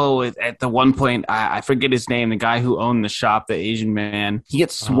like, at the one point, I forget his name, the guy who owned the shop, the Asian man, he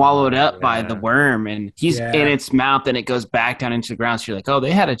gets swallowed up by the worm and he's in its mouth and it goes back down into the ground. So you're like,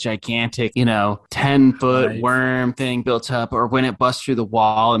 they had a gigantic, 10-foot worm thing built up. Or when it busts through the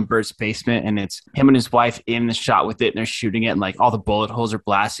wall in Bert's basement and it's him and his wife in the shot with it and they're shooting it and like all the bullet holes are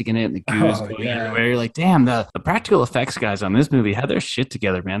blasting in it and the goo is going everywhere. You're like, damn, the practical effects guys on this movie had their shit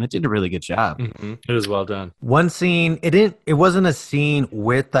together, man. They did a really good job. Mm-hmm. It was well done. One scene, it wasn't a scene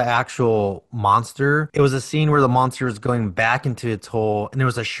with the actual monster. It was a scene where the monster was going back into its hole, and there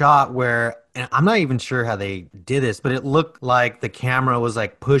was a shot where, and I'm not even sure how they did this, but it looked like the camera was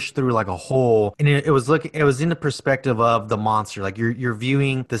like pushed through like a hole, and it was in the perspective of the monster. Like you're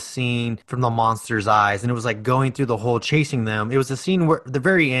viewing the scene from the monster's eyes, and it was like going through the hole, chasing them. It was a scene where the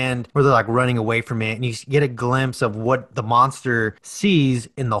very end where they're like running away from it, and you get a glimpse of what the monster sees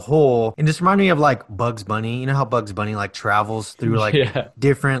in the hole, and just reminded me of like Bugs Bunny. You know how Bugs Bunny like travels through like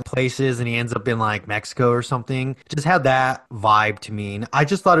different places, and he ends up in like Mexico or something. Just had that vibe to me, and I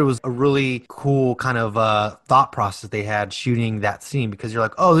just thought it was a really cool kind of thought process they had shooting that scene, because you're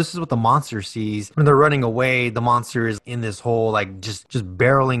like, this is what the monster sees when they're running away. The monster is in this hole, like just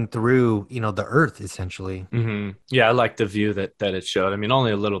barreling through the earth essentially. Mm-hmm. Yeah, I like the view that it showed. I mean,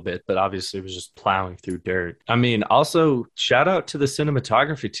 only a little bit, but obviously it was just plowing through dirt. I mean, also shout out to the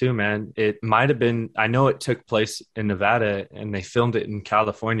cinematography too, man. It might have been, I know it took place in Nevada and they filmed it in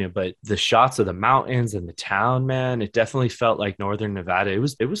California, but the shots of the mountains and the town, man, it definitely felt like northern Nevada. It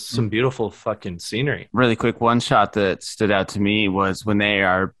was some beautiful fucking scenery. Really quick, one shot that stood out to me was when they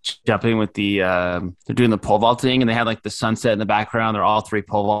are jumping with they're doing the pole vaulting and they had like the sunset in the background. They're all three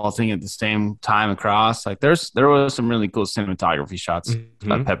pole vaulting at the same time across. Like there was some really cool cinematography shots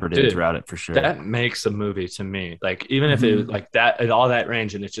peppered in throughout it for sure. That makes a movie to me. Like even if it like that at all that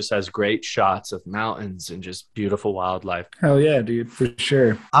range and it just has great shots of mountains and just beautiful wildlife. Hell yeah, dude, for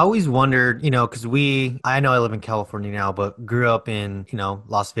sure. I always wondered, because I know I live in California now, but grew up in,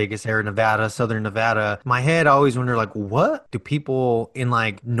 Las Vegas area, Nevada, Southern Nevada. My head I always wonder, like, what do people in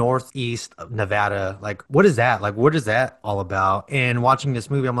like northeast of Nevada, like, what is that? Like, what is that all about? And watching this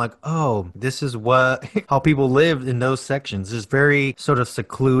movie, I'm like, this is how people lived in those sections. It's very sort of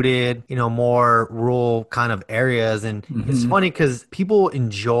secluded, more rural kind of areas. And it's funny because people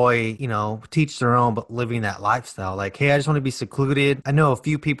enjoy, teach their own, but living that lifestyle. Like, hey, I just want to be secluded. I know a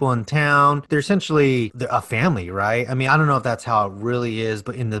few people in town. They're essentially a family, right? I mean, I don't know if that's how it really is,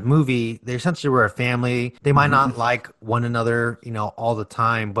 but in the movie, they essentially were a family. They might not like one another, all the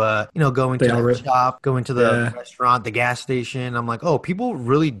time, but, going to the shop, going to the restaurant, the gas station. I'm like, people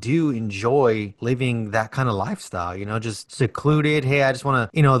really do enjoy living that kind of lifestyle, just secluded. Hey, I just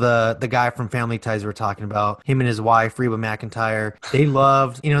want to, the guy from Family Ties we're talking about, him and his wife, Reba McEntire, they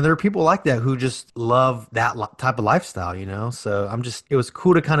loved, there are people like that who just love that type of lifestyle, So it was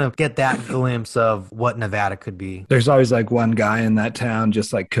cool to kind of get that glimpse of what Nevada could be. There's always like one guy in that town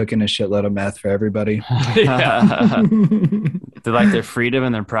just like cooking a shitload of meth for everybody. They like their freedom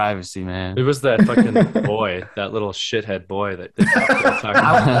and their privacy, man. It was that fucking boy, that little shithead boy that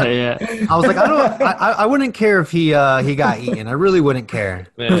I was like, I wouldn't care if he got eaten. I really wouldn't care.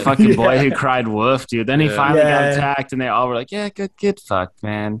 The fucking boy who cried wolf, dude. Then he finally got attacked and they all were like, yeah, get fucked,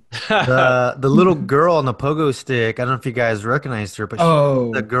 man. The little girl on the pogo stick, I don't know if you guys recognized her, but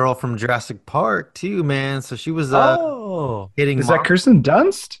she's the girl from Jurassic Park too, man. So she was hitting. Is that Kirsten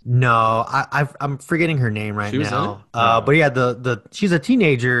Dunst? No, I'm forgetting her name right now. But yeah, she's a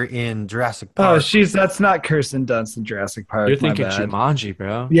teenager in Jurassic Park. That's not Kirsten Dunst in Jurassic Park. You're thinking Jumanji,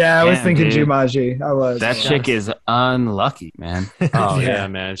 bro. Yeah, I was thinking Jumanji. I was. That chick is unlucky, man. Yeah,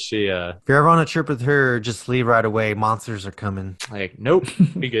 man. She if you're ever on a trip with her, just leave right away. Monsters are coming. Like, nope,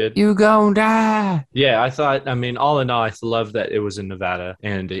 be good. You gon' die. Yeah, I mean, all in all, I love that it was in Nevada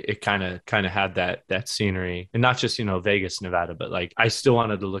and it kind of had that scenery, and not just Vegas, Nevada, but like I still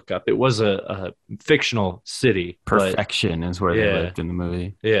wanted to look up. It was a fictional city. Perfection is where they lived in the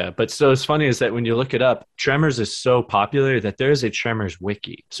movie. Yeah, but so it's funny is that when you look it up, Tremors is so popular that there's a Tremors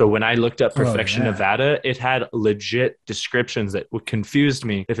wiki. So when I looked up Perfection Nevada, it had legit descriptions that confused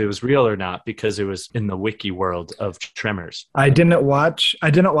me if it was real or not, because it was in the wiki world of Tremors. I didn't watch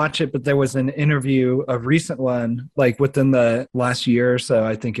it, but there was an interview, a recent one, like within the last year or so,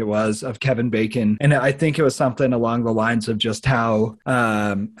 I think it was, of Kevin Bacon. And I think it was something along the lines of just how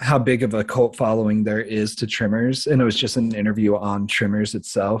how big of a cult following there is to Tremors. And it was just an interview on Tremors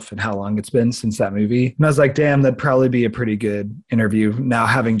itself and how long it's been since that movie. And I was like, damn, that'd probably be a pretty good interview now,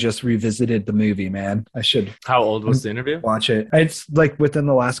 having just revisited the movie, man. I should How old was the interview? watch it. It's like within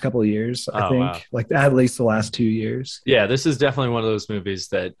the last couple of years, I think. Wow. Like at least the last 2 years. Yeah, this is definitely one of those movies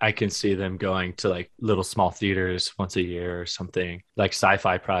that I can see them going to like little small theaters once a year or something. Like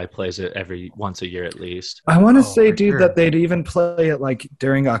Sci-Fi probably plays it every once a year at least. I want to say, for dude, sure. that they'd even play it like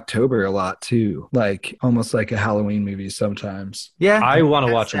during October a lot too. Like almost like a Halloween movie sometimes. Yeah, I want to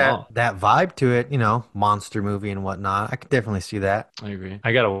that's watch them all. that vibe to it, monster movie and whatnot. I could definitely see that. I agree.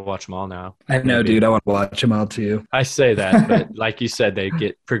 I got to watch them all now. I know, Maybe. dude. I want to watch them all too. I say that, but like you said, they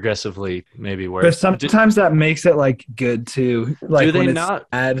get progressively maybe worse. But sometimes that makes it like good too. Like do they when it's not?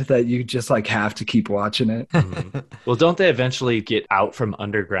 sad that you just like have to keep watching it. Well, don't they eventually get out from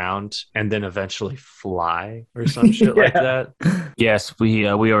underground and then eventually fly or some shit like Yeah. that? Yes, we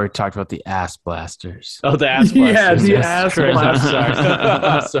already talked about the ass blasters. Oh, the ass Yeah, blasters. the Yes, ass correct. I'm sorry. blasters.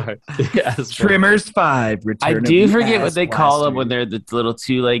 I'm sorry. The ass blasters. Trimmers 5. I Return of do the forget Ass what they call them when Blaster. they're the little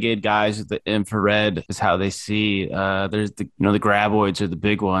two-legged guys with the infrared is how they see. There's the the graboids are the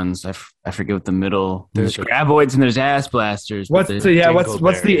big ones. I forget what the middle. There's There's a- graboids and there's ass blasters. but What's there's-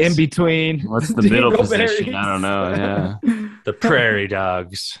 what's the in between? what's the middle position? I don't know. Yeah. The prairie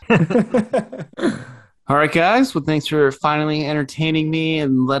dogs. All right, guys. Well, thanks for finally entertaining me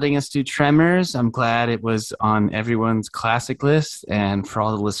and letting us do Tremors. I'm glad it was on everyone's classic list. And for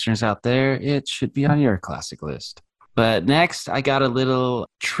all the listeners out there, it should be on your classic list. But next, I got a little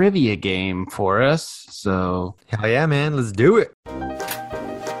trivia game for us. So Hell yeah, man. Let's do it.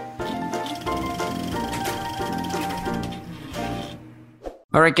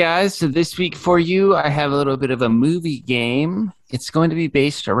 all right, guys. So this week for you, I have a little bit of a movie game. It's going to be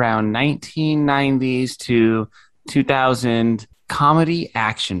based around 1990s to 2000 comedy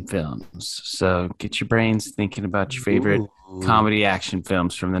action films. So get your brains thinking about your favorite comedy action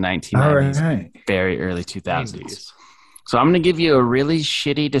films from the 1990s, All right. very early 2000s. So I'm going to give you a really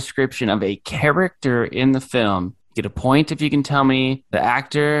shitty description of a character in the film. Get a point if you can tell me the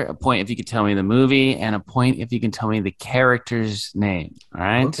actor, a point if you can tell me the movie, and a point if you can tell me the character's name. All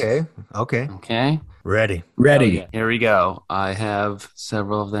right? Okay. Okay. Ready. Ready. Here we go. I have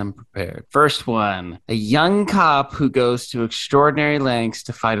several of them prepared. First one, a young cop who goes to extraordinary lengths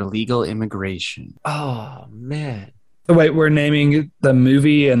to fight illegal immigration. Oh, man. So wait, we're naming the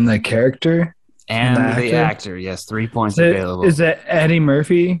movie and the character? And And the the actor? actor, yes, 3 points Is it, available. is it Eddie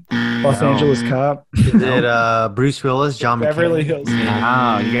Murphy, Los No. Angeles cop? Is it Bruce Willis, John Beverly McClane? Hills?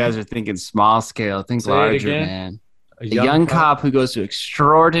 Wow, you guys are thinking small scale. Think Say it larger, again. man. A young cop who goes to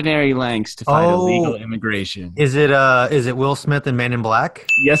extraordinary lengths to fight Oh. illegal immigration. Is it Will Smith in Man in Black?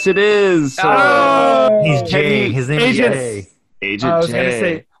 Yes, it is. Oh! He's Jay. you- His name is Agent- Jay. Agent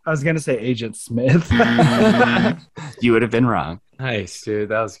I was gonna say Agent Smith. You would have been wrong. Nice, dude.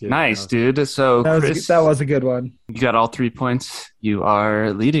 That was good. Nice, dude. So, Chris, that was a good one. you got all 3 points. You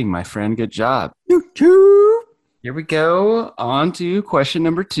are leading, my friend. Good job. Here we go. On to question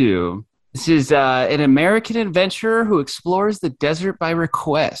number 2. This is an American adventurer who explores the desert by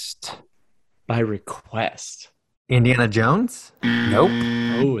request. By request. Indiana Jones? Nope.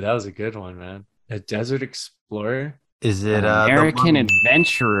 Oh, that was a good one, man. A desert explorer. Is it An The American Mummy?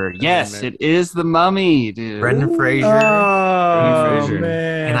 adventurer. Yes, it is the Mummy, dude. Brendan Fraser? Oh Fraser.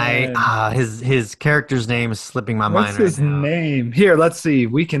 man! And his character's name is slipping my What's mind his right now. name? Here, let's see.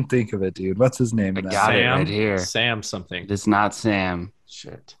 We can think of it, dude. What's his name? in I that? got it Sam right here. Sam something. It is not Sam.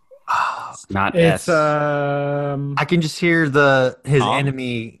 Shit. It's not It's S. I can just hear his Tom?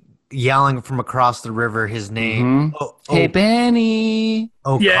 enemy yelling from across the river his name. Mhm. Oh, Hey, Benny.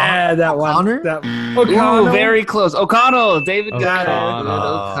 Yeah, that one. O'Connor? That Ooh, O'Connell. very close. O'Connell. David got it.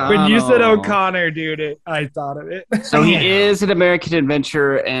 O'Connell. When you said O'Connell. O'Connor, dude, I thought of it. So he is an American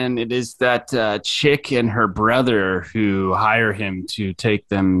adventurer, and it is that chick and her brother who hire him to take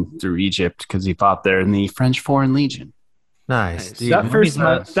them through Egypt because he fought there in the French Foreign Legion. Nice. Nice. Dude,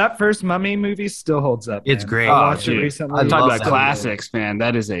 that first Mummy movie still holds up. It's man. great. I Oh, watched it dude. recently. I Talk love about that classics, man.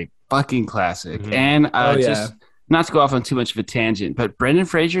 That is a fucking classic. Mhm. And Oh, yeah. just not to go off on too much of a tangent, but Brendan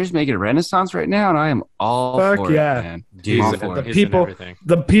Fraser is making a renaissance right now, and I am all Fuck for yeah. it, man. Dude, I'm all He's, for it. he's People- in everything.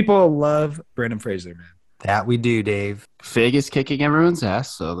 The people love Brendan Fraser, man. That we do, Dave. Fig is kicking everyone's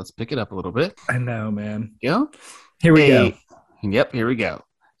ass, so let's pick it up a little bit. I know, man. Go. Here we go. Yep, here we go.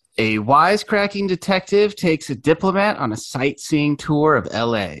 A wisecracking detective takes a diplomat on a sightseeing tour of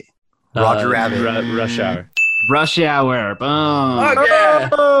L.A. Roger Rabbit. Rush Hour. Rush Hour. Boom. yeah.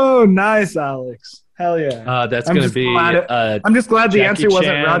 Oh, nice, Alex. Hell yeah. That's I'm going to just be glad I'm just glad the Jackie answer wasn't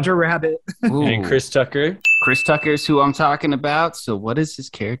Chan. Roger Rabbit. Ooh. and Chris Tucker. Chris Tucker's who I'm talking about. So what is his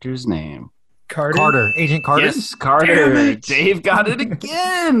character's name? Carter. Agent Carter. Yes, Carter. Dave got it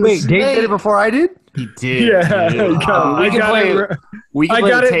again. Wait, Dave did it before I did? He did. Yeah, dude. I got it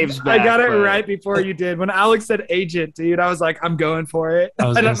but right before you did. When Alex said agent, dude, I was like, I'm going for it. I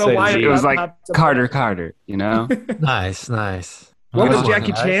was I don't gonna know say why. Lee. It was like not to- Carter, you know? Nice. What was Good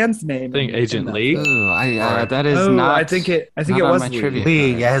Jackie one, guys. Chan's name? I think Agent in that Lee. film? Ooh, that is Oh, not. I think it not on was my Lee. trivia.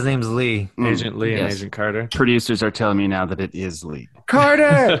 Lee. Yeah, his name's Lee. Agent Lee and Yes. Agent Carter. Producers are telling me now that it is Lee.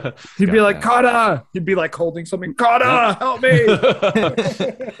 Carter. He'd be Got like, Carter. He'd be like holding something. Carter, help me.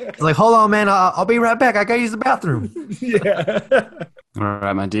 It's like, hold on, man. I'll be right back. I gotta use the bathroom. Yeah. All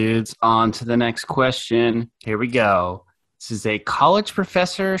right, my dudes. On to the next question. Here we go. This is a college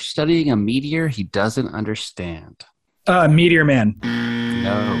professor studying a meteor he doesn't understand. Meteor Man.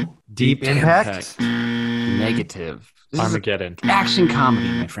 No. Deep Impact. Negative. This is Armageddon. an action comedy,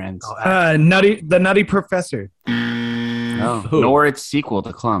 my friends. Oh, The Nutty Professor. No. Who? Nor its sequel,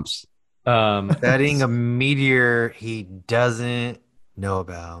 The Clumps. studying a meteor he doesn't know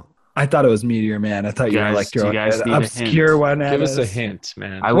about. I thought it was Meteor Man. I thought you were Guys, like do you throwing guys an need a obscure hint? one at Give us a us. hint,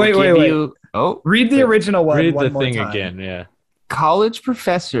 man. I will Wait, give wait. you. Oh, Read the original one. Read one the more thing time. again. Yeah. college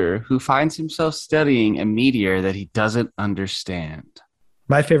professor who finds himself studying a meteor that he doesn't understand.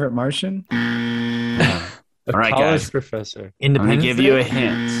 My Favorite Martian. A All right, college guys. professor. I'm going Independence to give you a Day?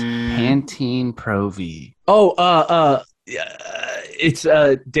 hint. Pantene Pro V. Oh, it's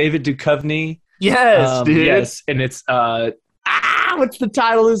David Duchovny. Yes, dude. Yes, and it's what's the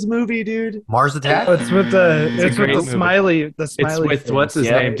title of this movie, dude? Mars Attack. Oh, it's with the It's a it's with great the movie. smiley. The It's smiley. with face. what's his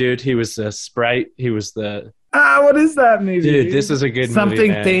Yeah. name, dude? He was the Sprite. He was the What is that movie? dude. This is a good something movie,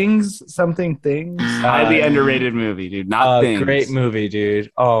 man. things. Something things. Highly underrated movie, dude. Not things. Great movie,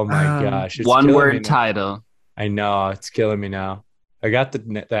 dude. Oh my gosh, it's One killing me word now. title. I know it's killing me now. I got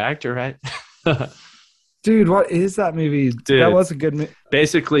the actor right. Dude, what is that movie? Dude. That was a good movie.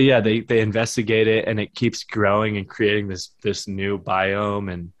 Basically, yeah, they investigate it and it keeps growing and creating this new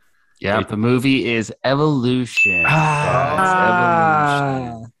biome and Yeah, the movie is Evolution.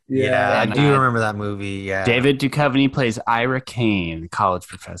 Ah, Yeah, I And, do remember that movie. Yeah. David Duchovny plays Ira Kane, college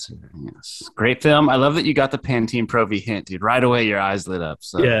professor. Yes, great film. I love that you got the Pantene Pro V hint, dude. Right away, your eyes lit up.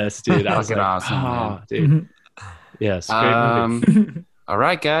 So yes, dude, I was Fucking like, awesome, man. dude. Mhm. Yes, great movie. All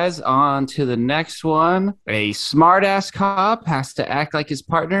right, guys, on to the next one. A smart-ass cop has to act like his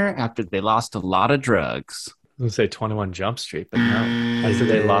partner after they lost a lot of drugs. I was gonna say 21 Jump Street, but no. After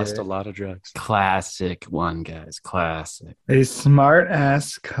they lost a lot of drugs. Classic one, guys. Classic. A smart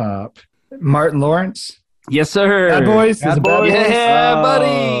ass cop. Martin Lawrence. Yes, sir. Bad Boys. Is it Bad Boys? Yeah, Oh.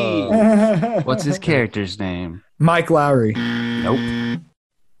 buddy. What's his character's name? Mike Lowry. Nope.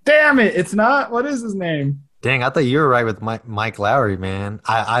 Damn it! It's not. What is his name? Dang, I thought you were right with Mike Lowry, man.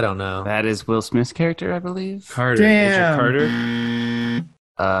 I don't know. That is Will Smith's character, I believe. Carter. Damn. Agent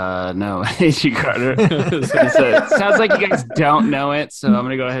Carter. No, Agent Carter. That's what he said. Sounds like you guys don't know it, so I'm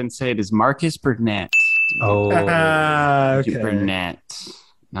gonna go ahead and say it is Marcus Burnett. Oh, Agent Okay. Burnett.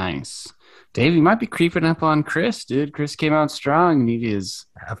 Nice. Dave, you might be creeping up on Chris, dude. Chris came out strong and he is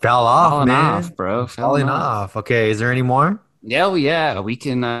I fell off, falling man. off, bro. Falling off. Okay, is there any more? Yeah, we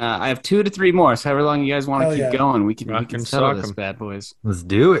can. I have 2 to 3 more. So however long you guys want to Hell keep yeah. going, we can Rock and settle sock this, 'em. bad boys. Let's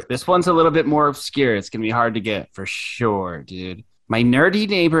do it. This one's a little bit more obscure. It's gonna be hard to get for sure, dude. My nerdy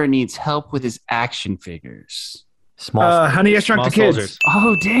neighbor needs help with his action figures. Small. Honey, I Shrunk Small the Kids. Soldiers.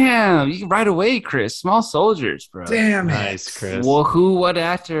 Oh damn! You right away, Chris. Small Soldiers, bro. Damn it. Nice, Chris. Well, who, what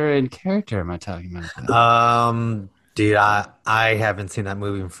actor, and character am I talking about? Dude, I haven't seen that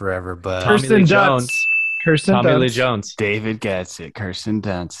movie in forever, but Tommy Kirsten Lee Dunst. Jones. Kirsten Tommy Lee Dunst. Jones. David gets it. Kirsten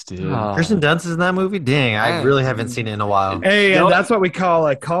Dunst, dude. Oh. Kirsten Dunst is in that movie. Dang, I Yeah. really haven't seen it in a while. Hey, No. and that's what we call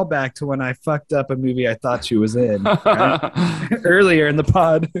a callback to when I fucked up a movie I thought she was in earlier in the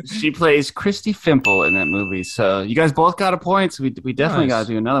pod. She plays Christy Fimple in that movie. So you guys both got a point. So we definitely Nice. got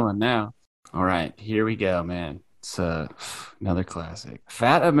to do another one now. All right, here we go, man. It's another classic.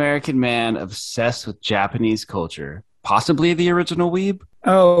 Fat American man obsessed with Japanese culture. Possibly the original Weeb.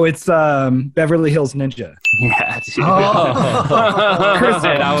 Oh, it's Beverly Hills Ninja. Yeah. Dude. Oh. Chris,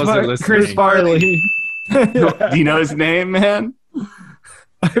 Man, I wasn't listening. Chris Farley. Do you know his name, man?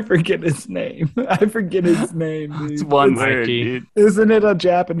 I forget his name. Dude. It's one Mikey. word, dude. Isn't it a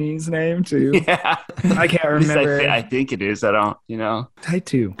Japanese name too? Yeah. I can't At least remember. I think it is. I don't,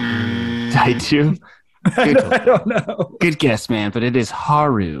 Taitu. Taichu. I don't know. Good guess, man, but it is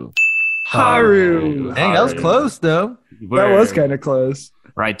Haru. Haru. Dang, that was close though. That was kind of close.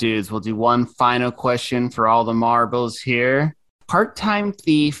 Right, dudes. We'll do one final question for all the marbles here. Part-time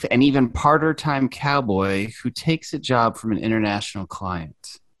thief and even part-time cowboy who takes a job from an international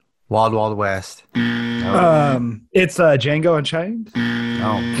client. Wild Wild West. It's Django Unchained.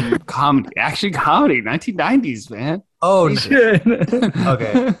 No, comedy, action comedy, 1990s, man. Oh, Shit.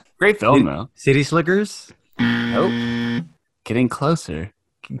 okay. Great film though. City Slickers. Nope. Getting closer.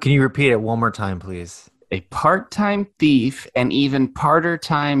 Can you repeat it one more time, please? A part-time thief and even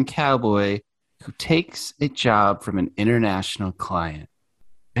part-time cowboy who takes a job from an international client.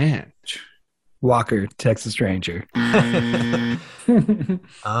 Man. Walker, Texas Ranger.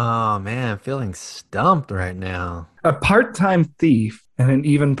 Oh man, feeling stumped right now. A part-time thief and an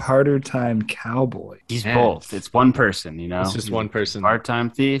even part-time cowboy. He's Man. both. It's one person, you know. It's just He's one a person. part-time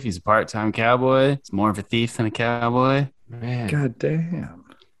thief. He's a part-time cowboy. He's more of a thief than a cowboy. Man. God damn.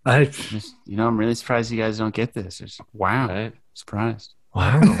 Just, I'm really surprised you guys don't get this. Wow. Right? Surprised.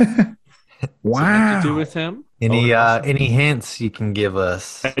 Wow. Something to do with him? Any hints you can give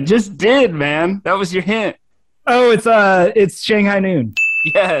us? I just did, man. That was your hint. Oh, it's Shanghai Noon.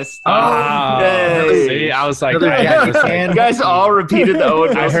 Yes. Oh, Yay. see, I was like, Another Jackie Chan. You guys all repeated the Owen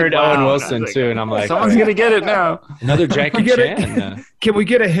Wilson. I heard Wow. Owen I Wilson was like, too, and I'm like, someone's going to get it now. another Jackie Get it? Chan. Can we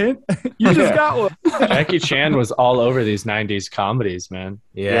get a hint? You just got one. Jackie Chan was all over these 90s comedies, man.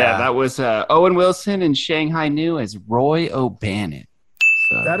 Yeah, that was Owen Wilson and Shanghai New as Roy O'Bannon.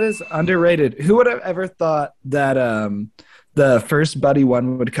 So, That is underrated. Who would have ever thought that the first Buddy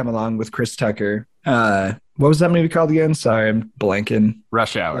one would come along with Chris Tucker? What was that movie called again? Sorry, I'm blanking.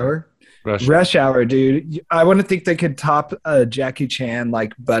 Rush Hour. Rush Hour, dude. I wouldn't think they could top a Jackie Chan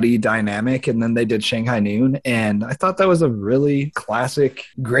like buddy dynamic, and then they did Shanghai Noon, and I thought that was a really classic,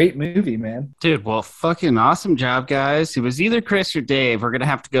 great movie, man. Dude, well, fucking awesome job, guys. It was either Chris or Dave. We're going to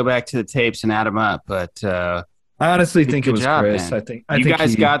have to go back to the tapes and add them up, but I honestly think it good was job, Chris. man. I you think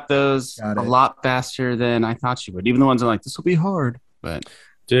guys he got those got a it. lot faster than I thought you would. Even the ones I'm like, this will be hard, but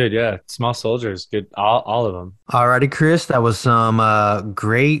Dude, yeah. Small Soldiers, good. All of them. Alrighty, Chris, that was some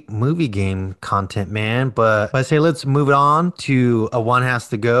great movie game content, man. But I say let's move it on to a one has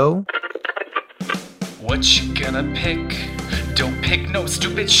to go. What you gonna pick? Don't pick no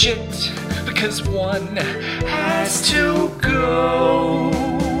stupid shit, because one has to go.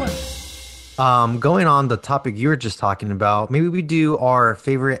 Going on the topic you were just talking about, maybe we do our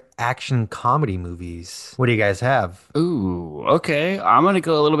favorite action comedy movies. What do you guys have? ooh, okay. I'm going to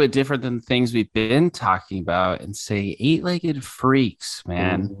go a little bit different than things we've been talking about and say Eight-Legged Freaks,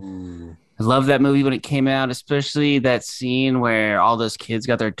 man. I love that movie when it came out, especially that scene where all those kids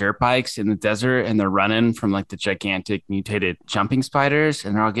got their dirt bikes in the desert and they're running from like the gigantic mutated jumping spiders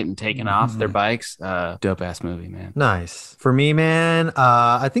and they're all getting taken off their bikes. Dope ass movie, man. Nice. For me, man,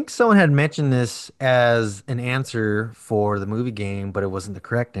 I think someone had mentioned this as an answer for the movie game, but it wasn't the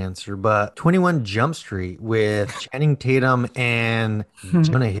correct answer. But 21 Jump Street with Channing Tatum and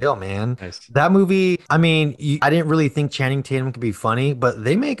Jonah Hill, man. Nice. That movie, I mean, I didn't really think Channing Tatum could be funny, but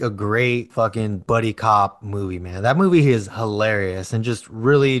they make a great fucking buddy cop movie, man. That movie is hilarious and just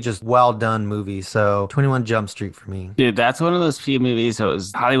really just well done movie. So 21 Jump Street for me. Dude, that's one of those few movies that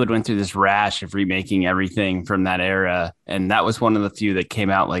was Hollywood went through this rash of remaking everything from that era. And that was one of the few that came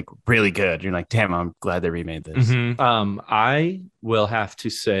out like really good. You're like, damn, I'm glad they remade this. I will have to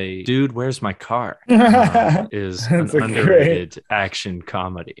say, Dude, Where's My Car? Is That's an a underrated action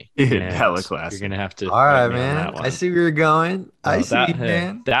comedy. Dude, And hella classic. You're gonna have to. All right, fight me on man. that one. I see where you're going. I Oh, see, that,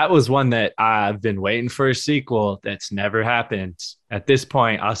 man. that was one that I've been waiting for a sequel that's never happened. At this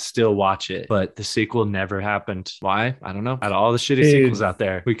point, I'll still watch it, but the sequel never happened. Why? I don't know. Out of all the shitty Dude. sequels out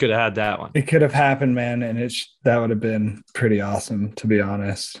there, we could have had that one. It could have happened, man, and that would have been pretty awesome, to be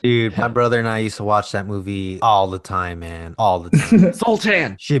honest. Dude, my brother and I used to watch that movie all the time, man. All the time.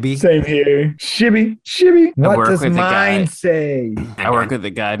 Sultan. Shibby. Same here. Shibby. What work does with a guy- mine say? I work with a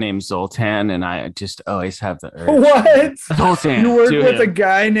guy named Zoltan, and I just always have the urge. What? Zoltan. You work to with him. a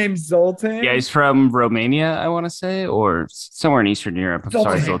guy named Zoltan? Yeah, he's from Romania, I want to say, or somewhere in Eastern Europe. I'm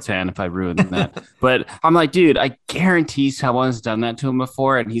sorry, Zoltan, if I ruined that. But I'm like, dude, I guarantee someone's done that to him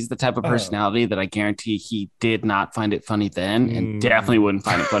before, and he's the type of personality that I guarantee he did not find it funny then, and definitely wouldn't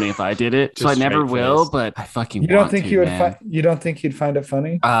find it funny if I did it. So I Just never straight will, face. but I fucking You don't want think to, he would man. You don't think he'd find it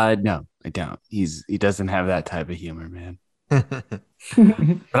funny? No, I don't. He doesn't have that type of humor, man.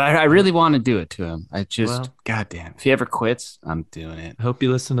 But I really want to do it to him. I just, Well- goddamn, if he ever quits, I'm doing it. I hope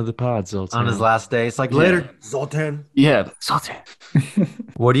you listen to the pod, Zoltan. On his last day. It's like, later, Zoltan. Yeah, Zoltan.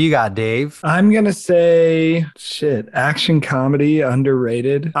 What do you got, Dave? I'm going to say, action comedy,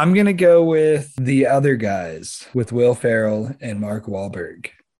 underrated. I'm going to go with The Other Guys with Will Ferrell and Mark Wahlberg.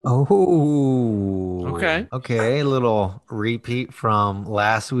 Oh, Okay. Okay, a little repeat from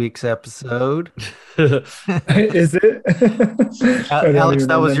last week's episode. Is it? I don't Alex, even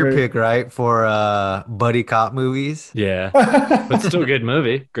that was your remember. pick, right? For buddy cop movies. Yeah, but still good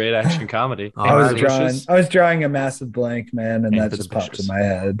movie. Great action comedy. All I was right. drawing. I was drawing a massive blank, man, and Aim that for the just popped in pictures. my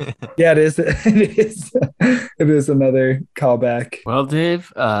head. Yeah, it is. It is. It is another callback. Well,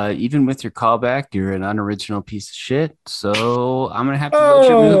 Dave, even with your callback, you're an unoriginal piece of shit. So I'm gonna have to vote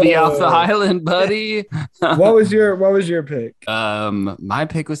your movie off the Oh. island, buddy. What was your pick? My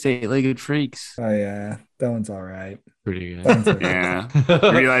pick was Eight-Legged Freaks. Oh yeah, that one's all right. Pretty good. That one's all right.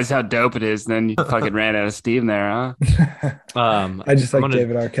 Yeah, realize how dope it is. Then you fucking ran out of steam there, huh? I just I'm like gonna-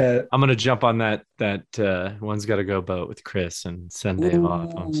 David Arquette. I'm gonna jump on that one's got to go boat with Chris and send Dave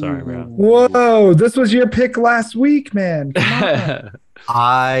off. I'm sorry, bro. Whoa, this was your pick last week, man. Come on.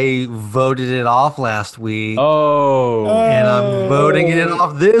 I voted it off last week, Oh. and I'm voting it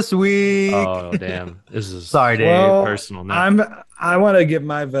off this week. Oh damn! This is Sorry, Dave. Well, personal now. I want to give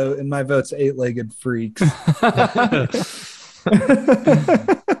my vote, and my vote's Eight-Legged Freaks.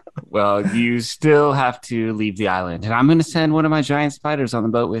 Well, you still have to leave the island, and I'm going to send one of my giant spiders on the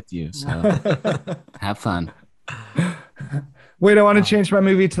boat with you. So have fun. Wait, I want to change my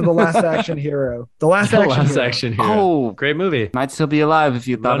movie to The Last Action Hero. The Last The Action Last Hero. Action Hero. Oh, Great movie. might still be alive if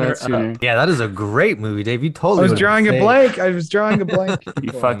you thought Runner that sooner. Yeah, that is a great movie, Dave. You I totally was would've drawing a said- blank. I was drawing a blank.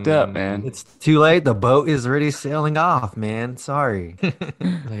 You fucked up, man. It's too late. The boat is already sailing off, man. Sorry.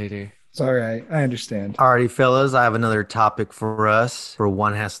 Later. It's all right. I understand. Alrighty, fellas, I have another topic for us. For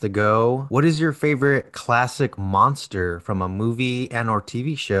One Has to Go. What is your favorite classic monster from a movie and or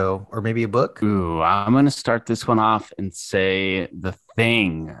TV show, or maybe a book? Ooh, I'm going to start this one off and say The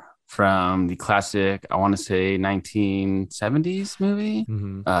Thing from the classic, I want to say 1970s movie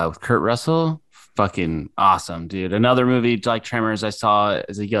Mhm. with Kurt Russell. Fucking awesome, dude. Another movie like Tremors I saw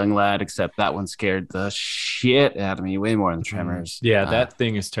as a young lad, except that one scared the shit out of me way more than Tremors. Yeah, Uh, that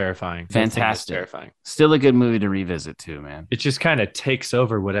thing is terrifying. That thing is fantastic. terrifying. Still a good movie to revisit too, man. It just kind of takes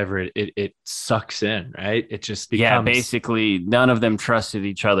over whatever it sucks in, right? It just becomes Yeah, basically none of them trusted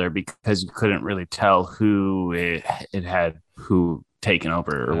each other because you couldn't really tell who it had who taken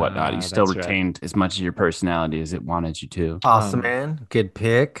over or whatnot. You still that's right. retained as much of your personality as it wanted you to. Awesome, man. Good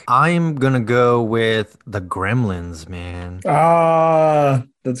pick. I'm gonna go with the Gremlins, man. Ah,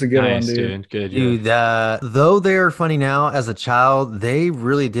 that's a good nice, one, dude. dude. Good. Yeah. Dude, though they are funny now, as a child, they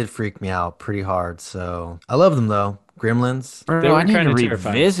really did freak me out pretty hard. So I love them though. Gremlins. Bro, They were I need to kinda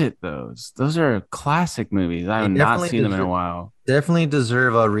terrifying. revisit those. Those are classic movies. I have They not definitely seen them in a deserve- while. Definitely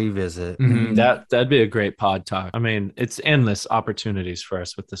deserve a revisit. Mhm. That'd be a great pod talk. I mean, it's endless opportunities for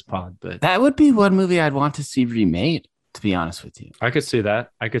us with this pod, but That would be one movie I'd want to see remade, to be honest with you. I could see that.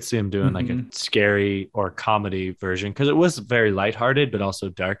 I could see him doing like a scary or comedy version because it was very lighthearted, but also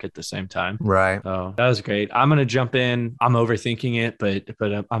dark at the same time. Right. Oh, that was great. I'm gonna jump in. I'm overthinking it, but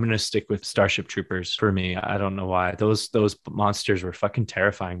I'm gonna stick with Starship Troopers for me. I don't know why. Those monsters were fucking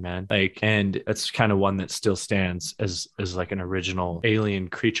terrifying, man. Like, and that's kind of one that still stands as like an original alien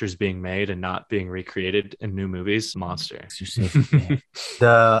creatures being made and not being recreated in new movies. Monster. You're safe with me.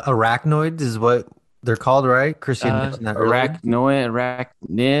 The arachnoids is what they're called, right? Christian mentioned that earlier.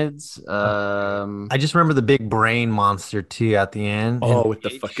 Arachnids. I just remember the big brain monster too at the end. Oh, with the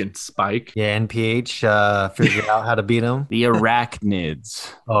NPH. fucking spike. Yeah, NPH figured out how to beat him. The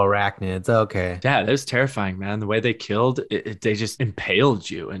arachnids. Oh, arachnids. Okay. Yeah, that was terrifying, man. The way they killed, they just impaled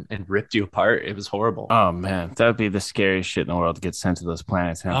you and ripped you apart. It was horrible. Oh man, that would be the scariest shit in the world to get sent to those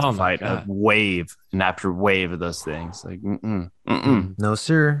planets and have Oh, to my fight a God. wave and after wave of those things. Like, mm-mm. No,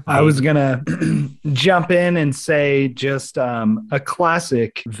 sir. I was gonna jump in and say just a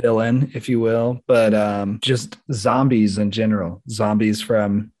classic villain, if you will, but just zombies in general. Zombies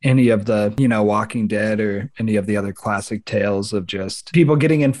from any of the, Walking Dead or any of the other classic tales of just people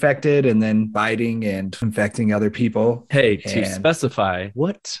getting infected and then biting and infecting other people. Hey, to And- specify,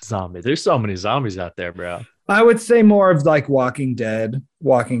 what zombie? There's so many zombies out there, bro. I would say more of like Walking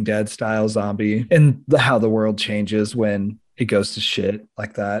Dead style zombie, and how the world changes when it goes to shit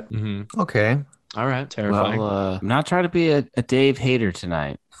like that. Mm-hmm. Okay. All right, terrifying. Well, I'm not trying to be a Dave hater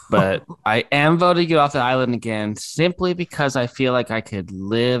tonight, but I am voting you off the island again simply because I feel like I could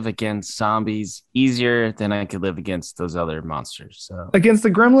live against zombies easier than I could live against those other monsters. So Against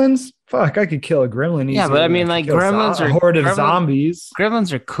the gremlins, fuck, I could kill a gremlin. Yeah, easier but I than mean, could like, kill gremlins a are- horde of gremlin- zombies.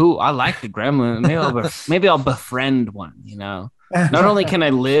 gremlins are cool. I like the gremlin. Maybe I'll befriend one. Not only can I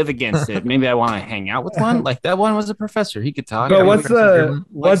live against it, maybe I want to hang out with one. Like that one was a professor; he could talk. But I what's mean, the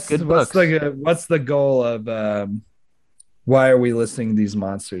likes good books. what's the goal of Why are we listing these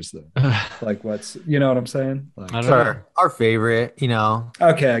monsters though? Like, what's, you know what I'm saying? Like, I don't know. Our favorite, you know.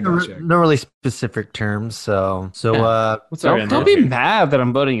 okay, I got you. No really specific terms. So What's our Don't be MO? mad that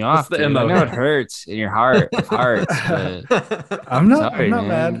I'm voting off. the Dude. I MO? know it hurts in your heart of hearts, but I'm not sorry, man.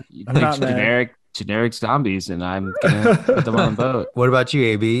 man. You I'm picked not mad. generic zombies, and I'm gonna put them on the boat. what about you,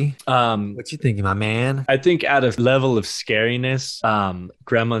 AB? Um, What you thinking, my man? I think out of level of scariness,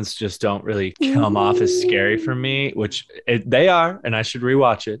 Gremlins just don't really come off as scary for me, which they are, and I should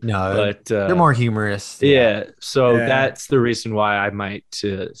rewatch it. No, but they're more humorous. yeah. So Yeah. that's the reason why I might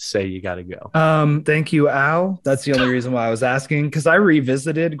say you got to go. Thank you, Al. That's the only reason why I was asking, because I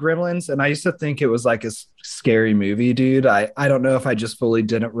revisited Gremlins and I used to think it was like a scary movie, dude. I don't know if I just fully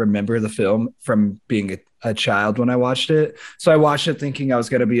didn't remember the film from being a child when I watched it. So I watched it thinking I was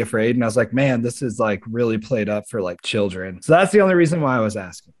going to be afraid, and I was like, man, this is like really played up for like children. So that's the only reason why I was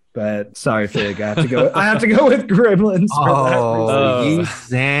asking. But sorry, Fig, I have to go. I have to go with Gremlins for that reason. Oh, you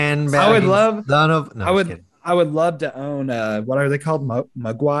sandbag! I would love- Son of. No, I I'm just would. kidding. I would love to own what are they called?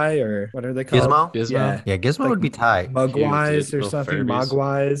 Mugwai, or what are they called? Gizmo? Gizmo? Yeah. Yeah, Gizmo Like would be tight. Mugwais Cute, or little something. Furbies.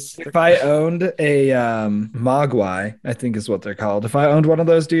 Mogwais. If I owned a Mogwai, I think is what they're called. If I owned one of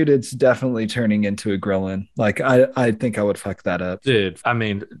those, dude, it's definitely turning into a gremlin. Like I think I would fuck that up. Dude, I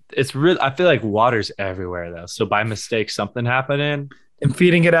mean, it's real. I feel like water's everywhere though. So by mistake, something happening. And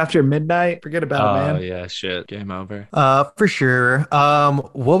feeding it after midnight, forget about it, Oh man. yeah, shit, game over. For sure.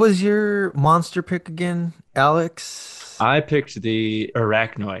 What was your monster pick again, Alex? I picked the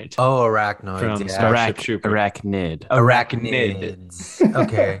arachnoid. Oh, arachnoids. From yeah. Starship Trooper. Arachnid. Arachnids.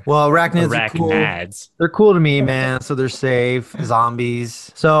 Okay. Well, arachnids are cool. Arachnads. They're cool to me, man. So they're safe.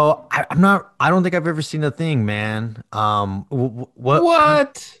 Zombies. So I'm not. I don't think I've ever seen a thing, man.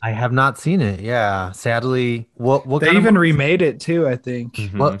 What? I have not seen it. Yeah. Sadly. What? They kind of even mon- remade it too, I think.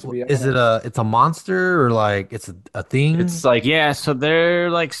 Mhm. What to be is it? It's a monster or like it's a thing? It's like Yeah, so they're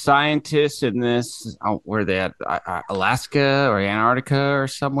like scientists in this. Where they at? Alaska or Antarctica or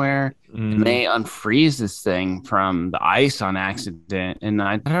somewhere. And they unfreeze this thing from the ice on accident. And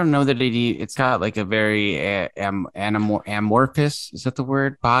I don't know that it's got like a very amorphous, is that the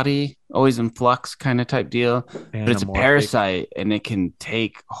word? Body, always in flux kind of type deal. But it's a anamorphic. parasite and it can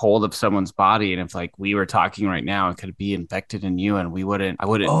take hold of someone's body. And if like we were talking right now, it could be infected in you and I wouldn't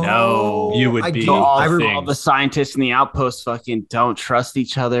know. You would I be do. I the re- thing. All the scientists in the outpost fucking don't trust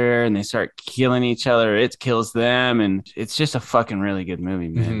each other and they start killing each other. It kills them. And it's just a fucking really good movie,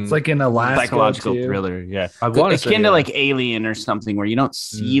 man. It's like in Alaska. Psychological too. thriller, yeah. I want It's akin to like Alien or something where you don't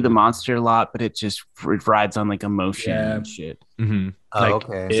see the monster a lot, but it just rides on like emotion Yeah. and shit. Mhm. Oh, Like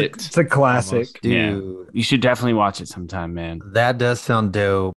okay. It's a classic. Almost. Dude, You should definitely watch it sometime, man. that does sound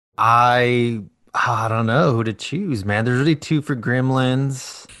dope. I don't know who to choose, man. There's really two for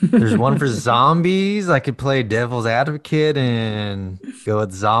Gremlins. There's one for zombies. I could play devil's advocate and go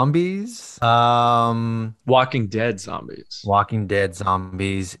with zombies. Walking Dead zombies. Walking Dead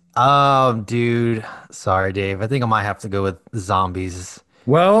zombies. Dude. Sorry, Dave. I think I might have to go with zombies.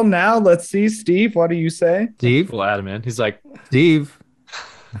 Well, now let's see, Steve. What do you say? Steve? Well, Adam in. He's like, Steve.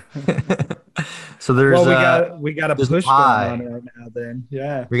 So there's Well, we got a there's push pie. going on right now. Then,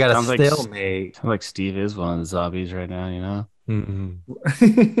 yeah. we got a Sounds like stalemate. Sounds like Steve is one of the zombies right now, you know?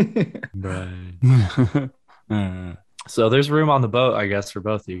 right. So there's room on the boat, I guess, for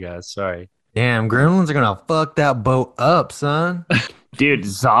both of you guys. Sorry. Damn, Gremlins are gonna fuck that boat up, son. Dude,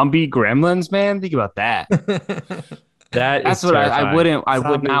 zombie gremlins, man. Think about that. That's what I terrifying. would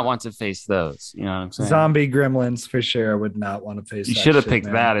Zombie- not want to face those. You know what I'm saying? Zombie gremlins for sure. I would not want to face. You that should have shit, picked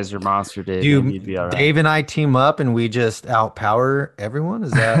man. that as your monster, Dave. Dude, and you'd be all right. Dave and I team up and we just outpower everyone.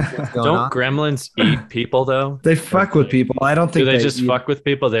 Is that what's going Don't on? gremlins eat people though? They fuck with people. I don't think Do they just eat- fuck with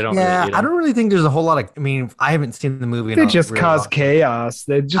people? They don't Yeah, really eat I them. don't really think there's a whole lot of. I mean, I haven't seen the movie. in They a just really cause long time. chaos.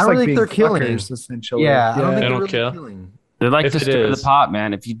 They just I don't like think being they're killing. fuckers, essentially. Yeah, I don't think They they're don't really kill. killing. They like If to it stir the is- pot,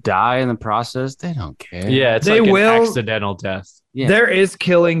 man. If you die in the process, they don't care. Yeah, it's They like will- an accidental death. Yeah. There is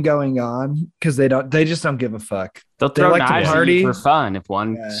killing going on because they just don't give a fuck. They'll they throw like to knives at party. you for fun. If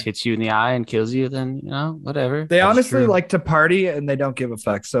one Yeah. hits you in the eye and kills you, then you know whatever. They That's honestly true. like to party and they don't give a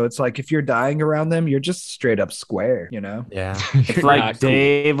fuck. So it's like if you're dying around them, you're just straight up square, you know? Yeah. If You're like not cool.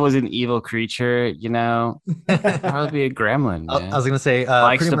 Dave was an evil creature, you know, probably be a gremlin. I Man. was gonna say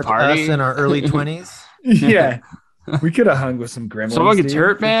Likes pretty to much party. us in our early 20s. Yeah. We could have hung with some gremlins. Someone gets dude,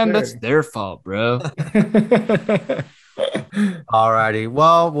 hurt, for man. sure. That's their fault, bro. Alrighty.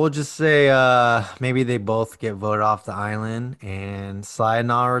 Well, we'll just say maybe they both get voted off the island and slide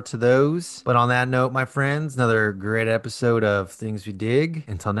an hour to those. But on that note, my friends, another great episode of Things We Dig.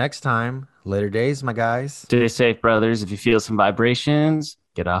 Until next time, later days, my guys. Stay safe, brothers. If you feel some vibrations,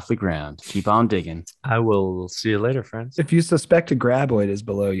 Get off the ground. Keep on digging. I will see you later, friends. If you suspect a graboid is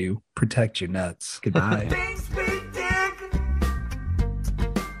below you, protect your nuts. Goodbye. Things we dig.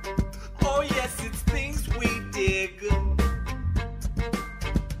 Oh, yes, it's things we dig.